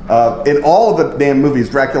about? In all of the damn movies,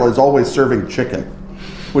 Dracula is always serving chicken,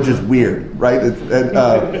 which is weird, right?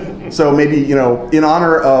 So maybe, in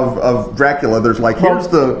honor of Dracula, there's like, here's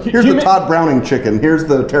the Todd Browning chicken, here's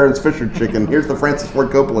the Terence Fisher chicken, here's the Francis Ford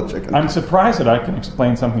Coppola chicken. I'm surprised that I can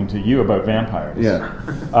explain something to you about vampires. Yeah.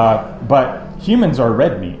 But humans are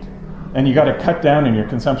red meat, and you got to cut down in your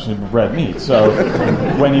consumption of red meat. So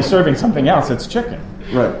when he's serving something else, it's chicken.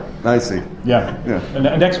 Right. I see. Yeah. And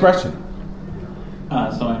next question.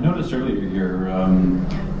 So I noticed earlier your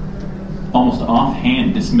almost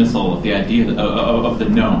offhand dismissal of the idea of the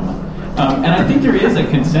gnome. And I think there is a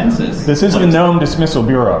consensus. This is the Gnome Dismissal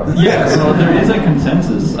Bureau. Yes, well, there is a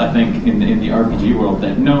consensus, I think, in the RPG world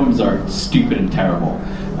that gnomes are stupid and terrible.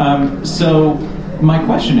 So my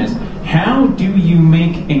question is, how do you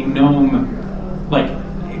make a gnome,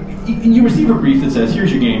 you receive a brief that says,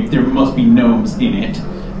 here's your game, there must be gnomes in it,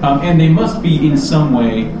 and they must be in some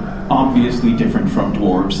way obviously different from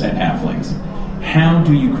dwarves and halflings. How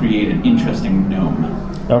do you create an interesting gnome?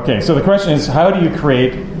 Okay, so the question is, how do you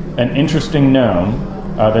create an interesting gnome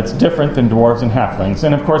that's different than dwarves and halflings?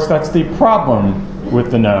 And of course, that's the problem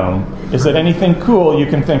with the gnome, is that anything cool you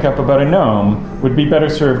can think up about a gnome would be better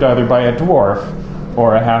served either by a dwarf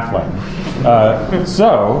or a halfling.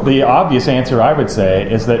 So the obvious answer, I would say,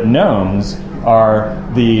 is that gnomes are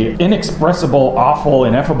the inexpressible, awful,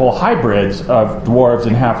 ineffable hybrids of dwarves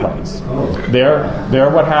and halflings. They're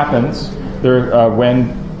what happens.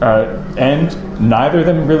 And neither of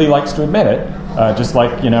them really likes to admit it. Just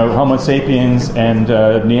like, Homo sapiens and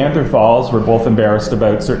Neanderthals were both embarrassed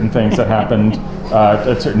about certain things that happened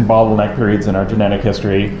at certain bottleneck periods in our genetic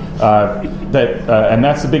history. And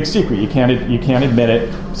that's the big secret. You can't admit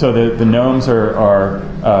it. So the gnomes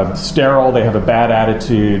are sterile. They have a bad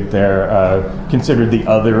attitude. They're considered the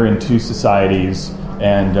other in 2 societies,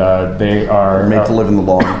 and they are made to live in the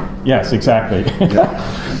lawn. Yes, exactly.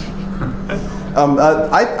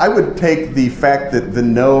 I would take the fact that the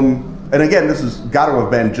gnome. And again, this has got to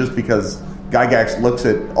have been just because Gygax looks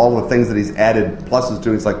at all the things that he's added pluses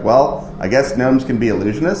to. He's like, well, I guess gnomes can be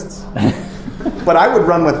illusionists. But I would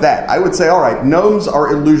run with that. I would say, all right, gnomes are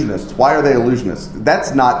illusionists. Why are they illusionists?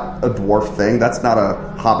 That's not a dwarf thing. That's not a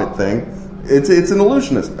hobbit thing. It's an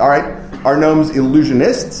illusionist. All right, are gnomes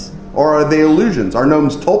illusionists or are they illusions? Are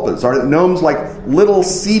gnomes tulpas? Are gnomes like little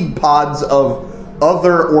seed pods of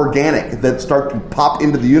other organic that start to pop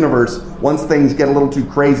into the universe once things get a little too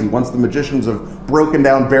crazy, once the magicians have broken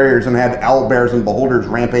down barriers and had owlbears and beholders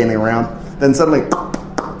rampaging around, then suddenly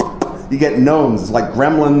you get gnomes. It's like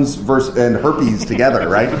gremlins and herpes together,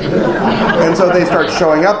 right? And so they start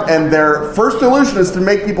showing up, and their first illusion is to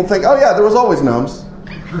make people think, oh yeah, there was always gnomes.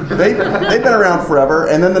 They've been around forever,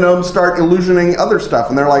 and then the gnomes start illusioning other stuff,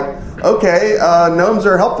 and they're like, okay, gnomes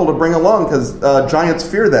are helpful to bring along because giants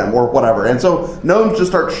fear them or whatever. And so gnomes just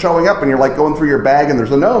start showing up, and you're like going through your bag, and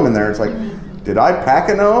there's a gnome in there. It's like, did I pack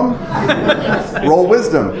a gnome? Roll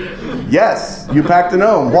wisdom. Yes, you packed a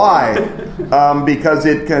gnome. Why? Because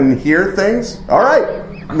it can hear things? All right,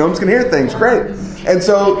 gnomes can hear things. Great. And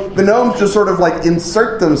so the gnomes just sort of like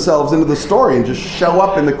insert themselves into the story and just show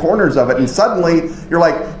up in the corners of it. And suddenly you're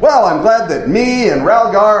like, well, I'm glad that me and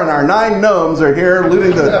Ralgar and our 9 gnomes are here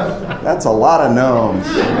looting the... That's a lot of gnomes.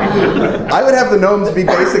 I would have the gnomes be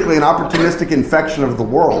basically an opportunistic infection of the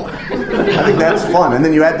world. I think that's fun. And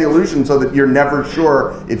then you add the illusion so that you're never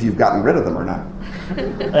sure if you've gotten rid of them or not.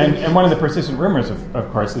 And one of the persistent rumors,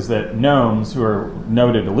 of course, is that gnomes who are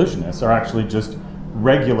noted illusionists are actually just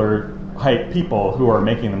regular height people who are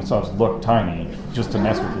making themselves look tiny just to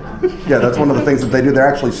mess with you. Yeah, that's one of the things that they do. They're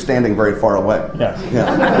actually standing very far away. Yeah.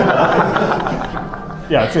 Yeah.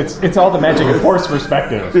 Yeah, it's all the magic of forced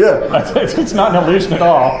perspective. Yeah. It's not an illusion at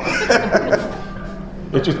all.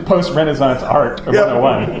 It's just post-Renaissance art of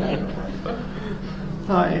 101.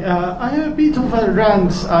 Hi, I have a bit of a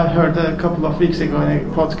rant I heard a couple of weeks ago in a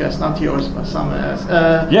podcast, not yours, but someone else.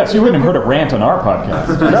 Yes, you wouldn't have heard a rant on our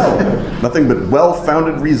podcast. No, nothing but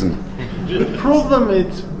well-founded reason. The problem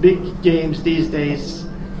with big games these days,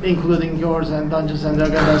 including yours and Dungeons and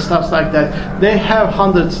Dragons and stuff like that, they have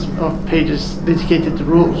hundreds of pages dedicated to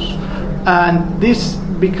rules. And this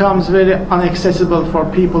becomes very inaccessible for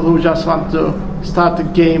people who just want to start a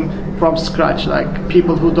game from scratch, like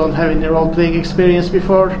people who don't have any role-playing experience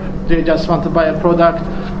before. They just want to buy a product.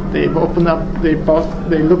 They open up, they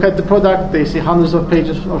look at the product, they see hundreds of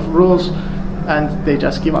pages of rules, and they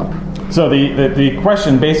just give up. So the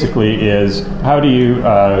question basically is, how do you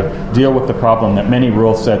deal with the problem that many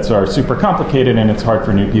rule sets are super complicated and it's hard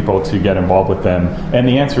for new people to get involved with them? And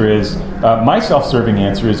the answer is, my self-serving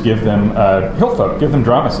answer is give them Hillfolk, give them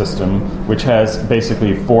Drama System, which has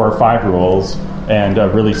basically 4 or 5 rules and a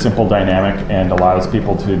really simple dynamic and allows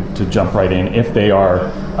people to jump right in if they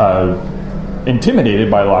are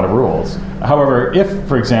intimidated by a lot of rules. However, if,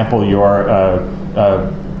 for example, you're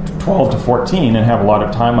 12 to 14 and have a lot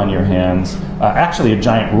of time on your hands, actually a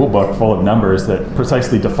giant rule book full of numbers that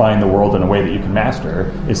precisely define the world in a way that you can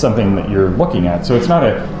master is something that you're looking at. So it's not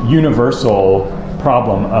a universal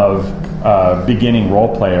problem of beginning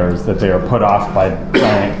role players that they are put off by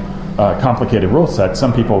giant complicated rule sets.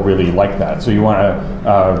 Some people really like that. So you want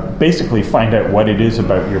to basically find out what it is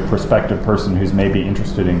about your prospective person who's maybe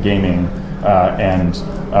interested in gaming, and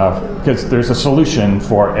because there's a solution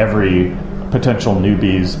for every potential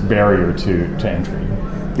newbie's barrier to entry.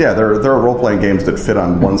 Yeah, there are role-playing games that fit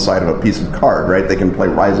on one side of a piece of card, right? They can play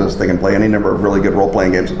Rises, they can play any number of really good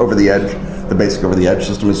role-playing games. Over the Edge, the basic Over the Edge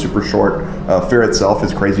system is super short. Fear itself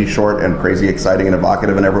is crazy short and crazy exciting and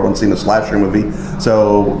evocative, and everyone's seen a slasher movie,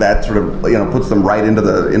 so that sort of puts them right into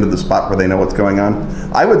the spot where they know what's going on.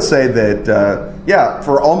 I would say that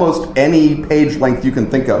for almost any page length you can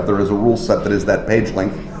think of, there is a rule set that is that page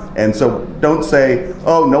length. And so don't say,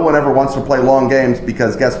 oh, no one ever wants to play long games,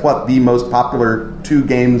 because guess what? The most popular 2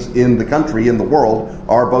 games in the country, in the world,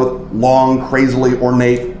 are both long, crazily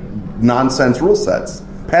ornate, nonsense rule sets.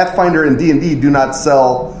 Pathfinder and D&D do not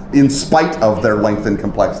sell in spite of their length and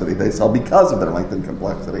complexity. They sell because of their length and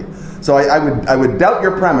complexity. So I would doubt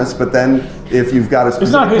your premise, but then if you've got a specific...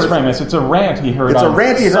 It's not his premise, it's a rant he heard on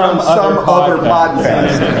some other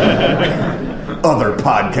podcast. Other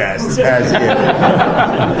podcasts, as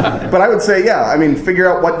if. But I would say, figure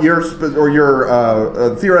out what your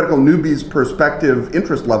theoretical newbie's perspective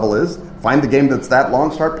interest level is. Find the game that's that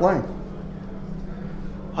long, start playing.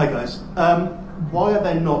 Hi guys. Why are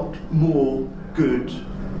there not more good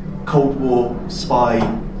Cold War, spy,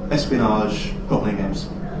 espionage, role-playing games?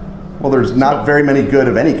 Well, there's not very many good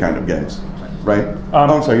of any kind of games. Right?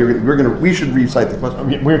 I'm sorry, we should recite the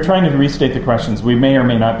question. We're trying to restate the questions. We may or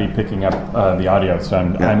may not be picking up the audio, so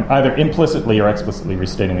I'm either implicitly or explicitly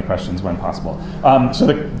restating the questions when possible.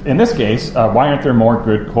 In this case, why aren't there more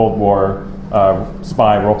good Cold War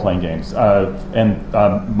spy role-playing games?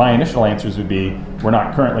 My initial answers would be, we're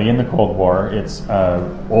not currently in the Cold War. It's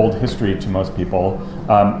old history to most people,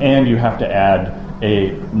 and you have to add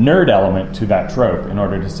a nerd element to that trope in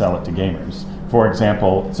order to sell it to gamers. For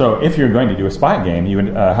example, so if you're going to do a spy game, you would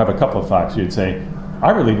have a couple of thoughts. You'd say,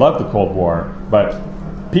 I really love the Cold War, but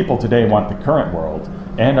people today want the current world,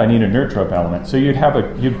 and I need a nerd trope element. So you'd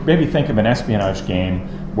maybe think of an espionage game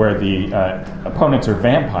where the opponents are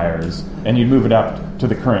vampires, and you'd move it up to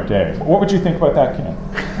the current day. What would you think about that, Ken?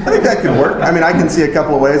 I think that could work. I mean, I can see a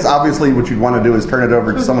couple of ways. Obviously, what you'd want to do is turn it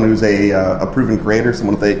over to someone who's a proven creator,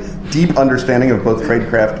 someone with a deep understanding of both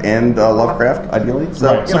tradecraft and Lovecraft, ideally.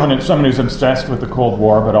 So, right, someone who's obsessed with the Cold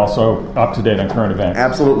War, but also up to date on current events.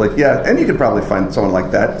 Absolutely, yeah. And you could probably find someone like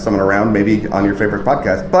that, someone around, maybe on your favorite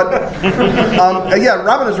podcast. But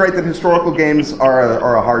Robin is right that historical games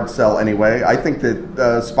are a hard sell anyway. I think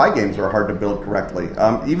that spy games are hard to build correctly.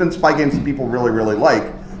 Even spy games that people really, really like.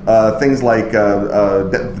 Things like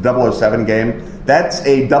the 007 game That's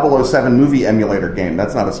a 007 movie emulator game.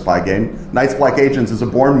 That's not a spy game. Knights Black Agents is a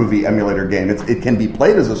Bourne movie emulator game. It can be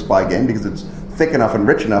played as a spy game because it's thick enough and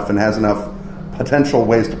rich enough and has enough potential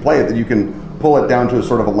ways to play it that you can pull it down to a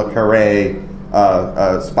sort of a Le Carré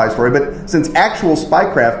spy story. But since actual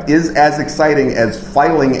spycraft is as exciting as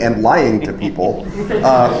filing and lying to people,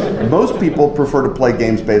 most people prefer to play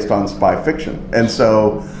games based on spy fiction. And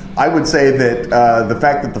so I would say that the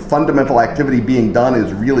fact that the fundamental activity being done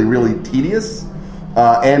is really, really tedious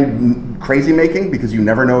and crazy making, because you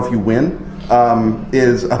never know if you win,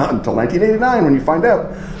 is until 1989 when you find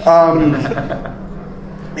out,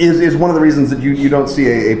 is one of the reasons that you don't see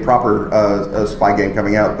a proper spy game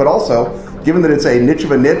coming out. But also, given that it's a niche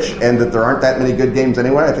of a niche and that there aren't that many good games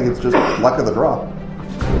anyway, I think it's just luck of the draw.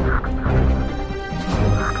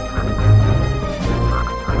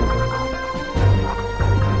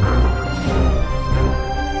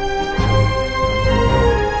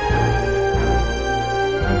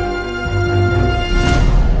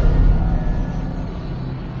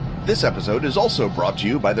 This episode is also brought to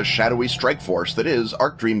you by the shadowy strike force that is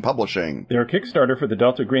Arc Dream Publishing. Their Kickstarter for the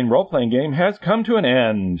Delta Green role-playing game has come to an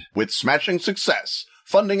end. With smashing success,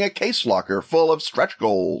 funding a case locker full of stretch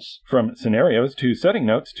goals. From scenarios to setting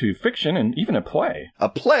notes to fiction and even a play. A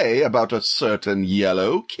play about a certain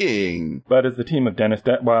Yellow King. But as the team of Dennis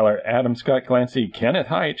Detweiler, Adam Scott Clancy, Kenneth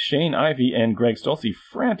Haidt, Shane Ivey, and Greg Stolze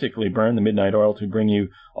frantically burn the midnight oil to bring you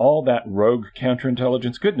all that rogue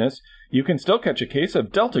counterintelligence goodness, you can still catch a case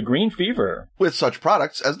of Delta Green fever. With such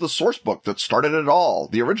products as the source book that started it all,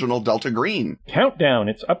 the original Delta Green. Countdown,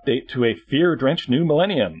 its update to a fear-drenched new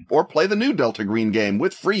millennium. Or play the new Delta Green game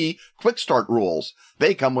with free quick start rules.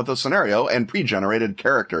 They come with a scenario and pre-generated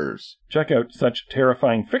characters. Check out such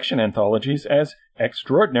terrifying fiction anthologies as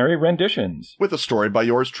Extraordinary Renditions. With a story by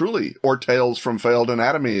yours truly, or Tales from Failed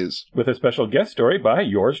Anatomies. With a special guest story by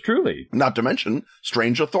yours truly. Not to mention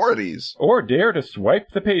Strange Authorities. Or dare to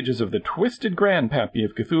swipe the pages of the twisted grandpappy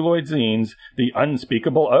of Cthulhuoid zines, The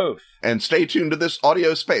Unspeakable Oath. And stay tuned to this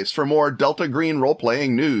audio space for more Delta Green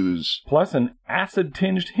role-playing news. Plus an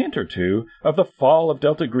acid-tinged hint or two of the fall of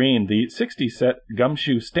Delta Green, the 60-set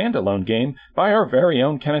Gumshoe standalone game by our very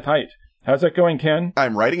own Kenneth Haidt. How's that going, Ken?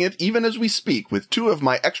 I'm writing it even as we speak with 2 of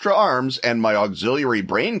my extra arms and my auxiliary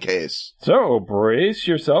brain case. So brace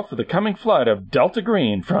yourself for the coming flood of Delta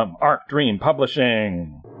Green from Arc Dream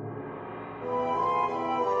Publishing.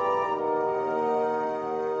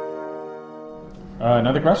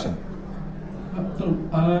 Another question.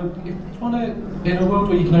 In a world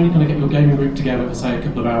where you can only kind of get your gaming group together for, say, a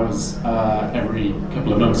couple of hours every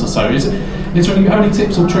couple of months or so, is there any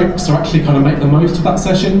tips or tricks to actually kind of make the most of that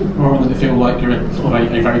session, rather than feel like you're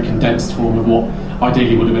a very condensed form of what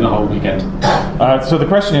ideally would have been a whole weekend? So the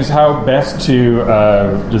question is how best to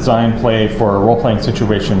design play for a role-playing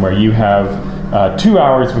situation where you have 2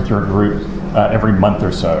 hours with your group every month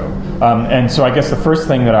or so. And so I guess the first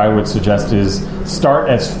thing that I would suggest is start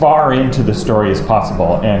as far into the story as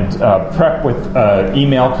possible and prep with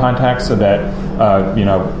email contacts so that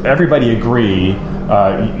everybody agree.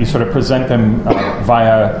 You sort of present them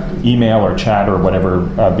via email or chat or whatever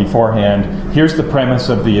beforehand. Here's the premise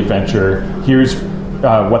of the adventure. Here's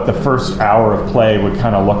what the first hour of play would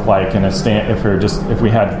kind of look like in if we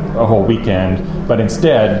had a whole weekend. But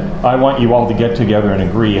instead, I want you all to get together and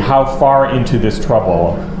agree how far into this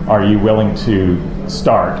trouble are you willing to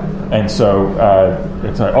start. And so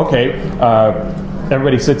it's like, okay,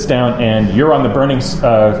 everybody sits down and you're on the burning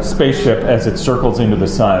spaceship as it circles into the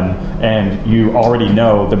sun, and you already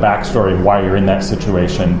know the backstory of why you're in that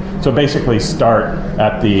situation. So basically start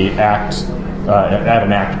at the act at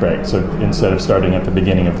an act break, so instead of starting at the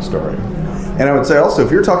beginning of the story. And I would say also,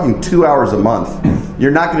 if you're talking 2 hours a month,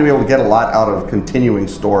 you're not going to be able to get a lot out of continuing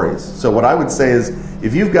stories. So what I would say is,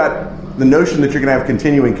 if you've got the notion that you're going to have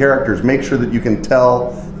continuing characters, make sure that you can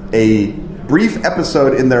tell a brief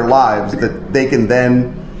episode in their lives that they can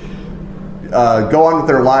then go on with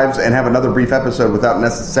their lives and have another brief episode without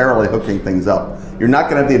necessarily hooking things up. You're not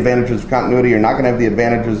going to have the advantages of continuity. You're not going to have the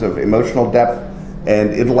advantages of emotional depth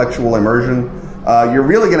and intellectual immersion. You're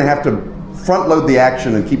really going to have to front load the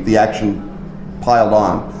action and keep the action piled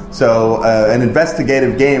on. So an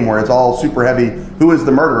investigative game where it's all super heavy, who is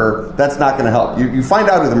the murderer, that's not going to help. You find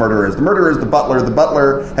out who the murderer is. The murderer is the butler. The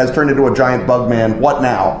butler has turned into a giant bug man. What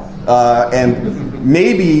now? And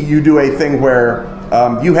maybe you do a thing where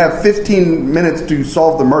you have 15 minutes to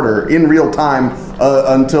solve the murder in real time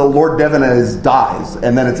until Lord Devanez dies.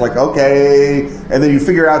 And then it's like, okay. And then you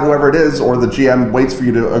figure out whoever it is, or the GM waits for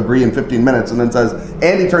you to agree in 15 minutes and then says,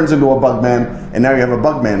 and he turns into a bugman, and now you have a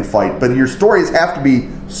bugman fight. But your stories have to be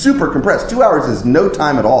super compressed. 2 hours is no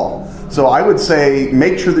time at all. So I would say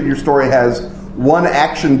make sure that your story has one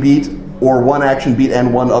action beat or one action beat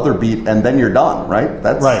and one other beat, and then you're done, right?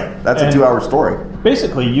 That's a 2-hour story.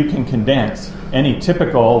 Basically, you can condense any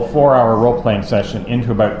typical 4-hour role-playing session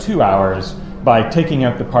into about 2 hours by taking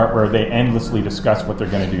out the part where they endlessly discuss what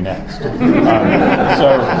they're going to do next.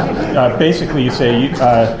 Basically, you say you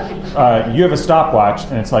have a stopwatch,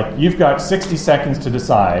 and it's like you've got 60 seconds to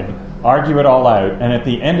decide, argue it all out, and at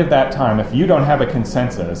the end of that time, if you don't have a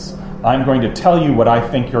consensus, I'm going to tell you what I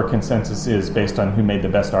think your consensus is based on who made the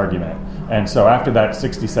best argument. And so after that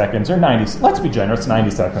 60 seconds, or 90, let's be generous, 90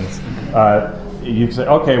 seconds, you say,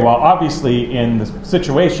 okay, well, obviously in the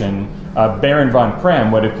situation, Baron von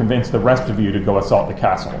Krem would have convinced the rest of you to go assault the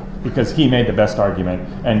castle because he made the best argument,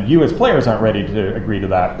 and you as players aren't ready to agree to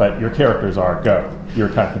that, but your characters are. Go. You're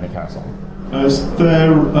attacking the castle. Is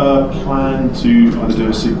there a plan to either do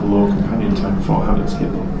a sequel or companion tome for Hamlet's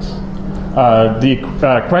Hit Points?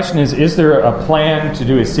 The question is there a plan to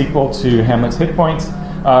do a sequel to Hamlet's Hit Points?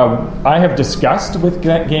 I have discussed with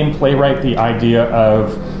Game Playwright the idea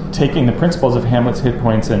of taking the principles of Hamlet's Hit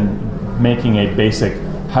Points and making a basic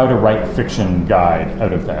how to write fiction guide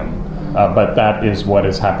out of them. But that is what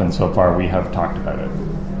has happened so far. We have talked about it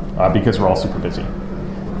because we're all super busy.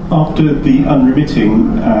 After The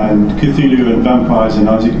Unremitting and Cthulhu and Vampires and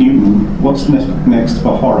Isaac Newton, what's next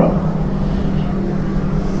for horror?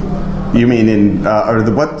 You mean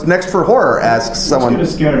what's next for horror? Asks someone.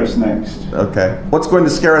 What's going to scare us next? Okay. What's going to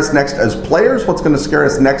scare us next as players? What's going to scare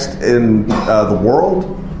us next in the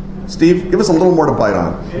world? Steve, give us a little more to bite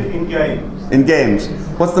on. In games. In games.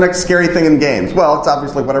 What's the next scary thing in games? Well, it's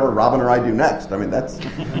obviously whatever Robin or I do next. I mean, that's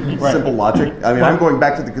simple logic. I mean, I'm going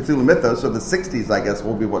back to the Cthulhu Mythos, so the 60s, I guess,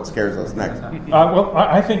 will be what scares us next. Well,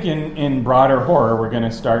 I think in broader horror, we're going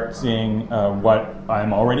to start seeing what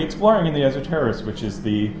I'm already exploring in the Esoterrorists, which is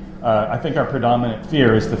I think our predominant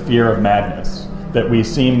fear is the fear of madness, that we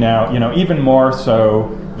seem now, even more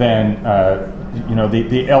so than,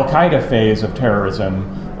 the Al-Qaeda phase of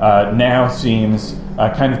terrorism now seems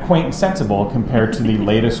kind of quaint and sensible compared to the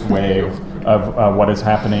latest wave of what is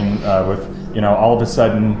happening with, all of a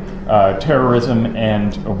sudden terrorism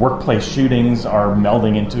and workplace shootings are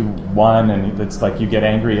melding into one, and it's like you get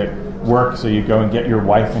angry at work, so you go and get your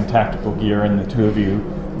wife in tactical gear, and the two of you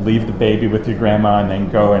leave the baby with your grandma and then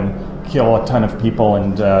go and kill a ton of people,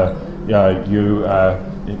 and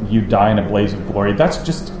you die in a blaze of glory. That's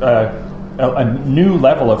just a new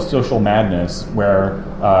level of social madness where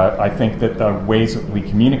I think that the ways that we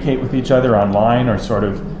communicate with each other online are sort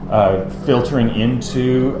of filtering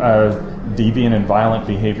into deviant and violent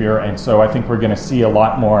behavior, and so I think we're going to see a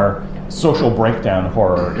lot more social breakdown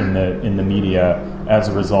horror in the media as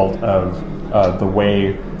a result of the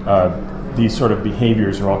way these sort of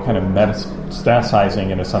behaviors are all kind of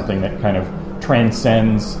metastasizing into something that kind of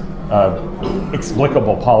transcends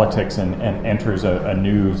explicable politics and enters a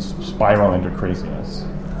new spiral into craziness.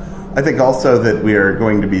 I think also that we are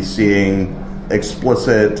going to be seeing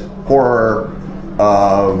explicit horror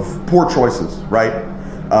of poor choices, right?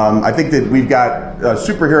 I think that we've got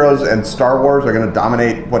superheroes and Star Wars are going to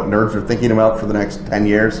dominate what nerds are thinking about for the next 10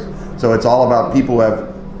 years. So it's all about people who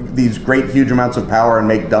have these great, huge amounts of power and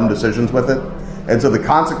make dumb decisions with it. And so the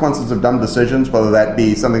consequences of dumb decisions, whether that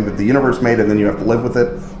be something that the universe made and then you have to live with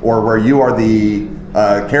it, or where you are the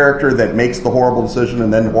character that makes the horrible decision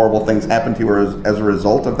and then horrible things happen to you as a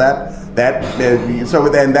result of that, so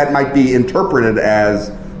then that might be interpreted as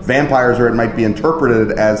vampires, or it might be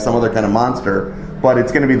interpreted as some other kind of monster, but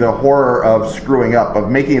it's going to be the horror of screwing up, of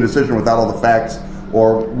making a decision without all the facts,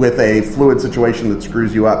 or with a fluid situation that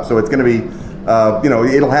screws you up. So it's going to be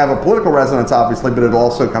it'll have a political resonance, obviously, but it'll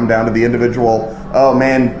also come down to the individual. Oh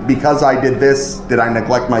man, because I did this, did I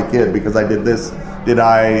neglect my kid? Because I did this, did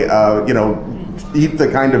I, eat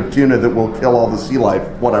the kind of tuna that will kill all the sea life?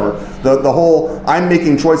 Whatever. The whole I'm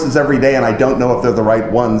making choices every day and I don't know if they're the right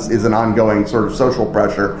ones is an ongoing sort of social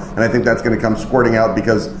pressure, and I think that's going to come squirting out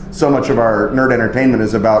because so much of our nerd entertainment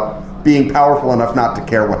is about being powerful enough not to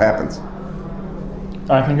care what happens.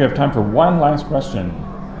 I think we have time for one last question.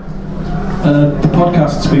 The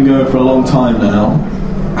podcast's been going for a long time now.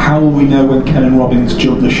 How will we know when Ken and Robbins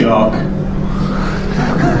jump the shark?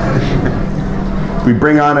 We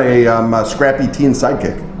bring on a scrappy teen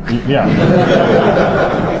sidekick. Yeah.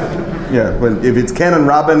 Yeah. If it's Ken and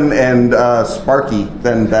Robin and Sparky,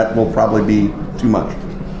 then that will probably be too much.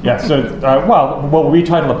 Yeah. So, we'll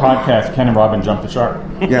retitle the podcast "Ken and Robin Jump the Shark."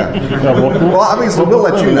 Yeah. Well, obviously, we'll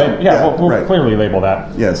let you know. We'll clearly label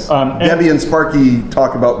that. Yes. Debbie and Sparky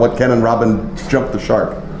talk about what Ken and Robin jump the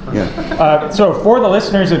shark. Yeah. So for the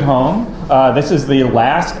listeners at home, this is the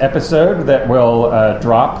last episode that will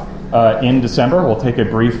drop in December. We'll take a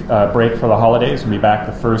brief break for the holidays and be back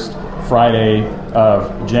the first Friday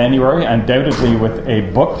of January, undoubtedly with a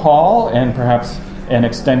book haul and perhaps an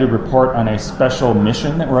extended report on a special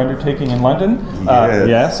mission that we're undertaking in London.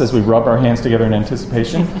 Yes, as we rub our hands together in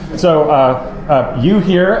anticipation. So you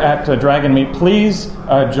here at Dragon Meat, please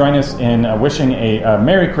join us in wishing a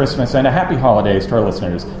Merry Christmas and a Happy Holidays to our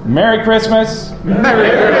listeners. Merry Christmas! Merry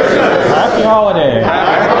Christmas! Happy Holidays!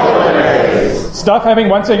 Happy Holidays! Stuff having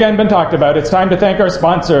once again been talked about, it's time to thank our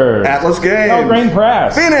sponsors. Atlas Games. Pelgrane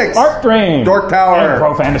Press. Phoenix. Art Drain. Dork Tower. And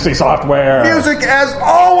Pro Fantasy Software. Music, as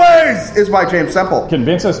always, is by James Semple.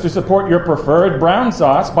 Convince us to support your preferred brown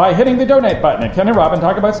sauce by hitting the donate button at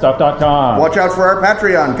KenandRobinTalkAboutStuff.com. Watch out for our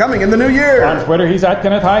Patreon coming in the new year. On Twitter, he's at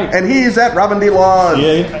Kenneth Hite. And he's at Robin D. Laws.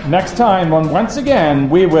 Next time, once again,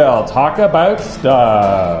 we will talk about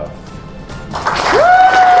stuff.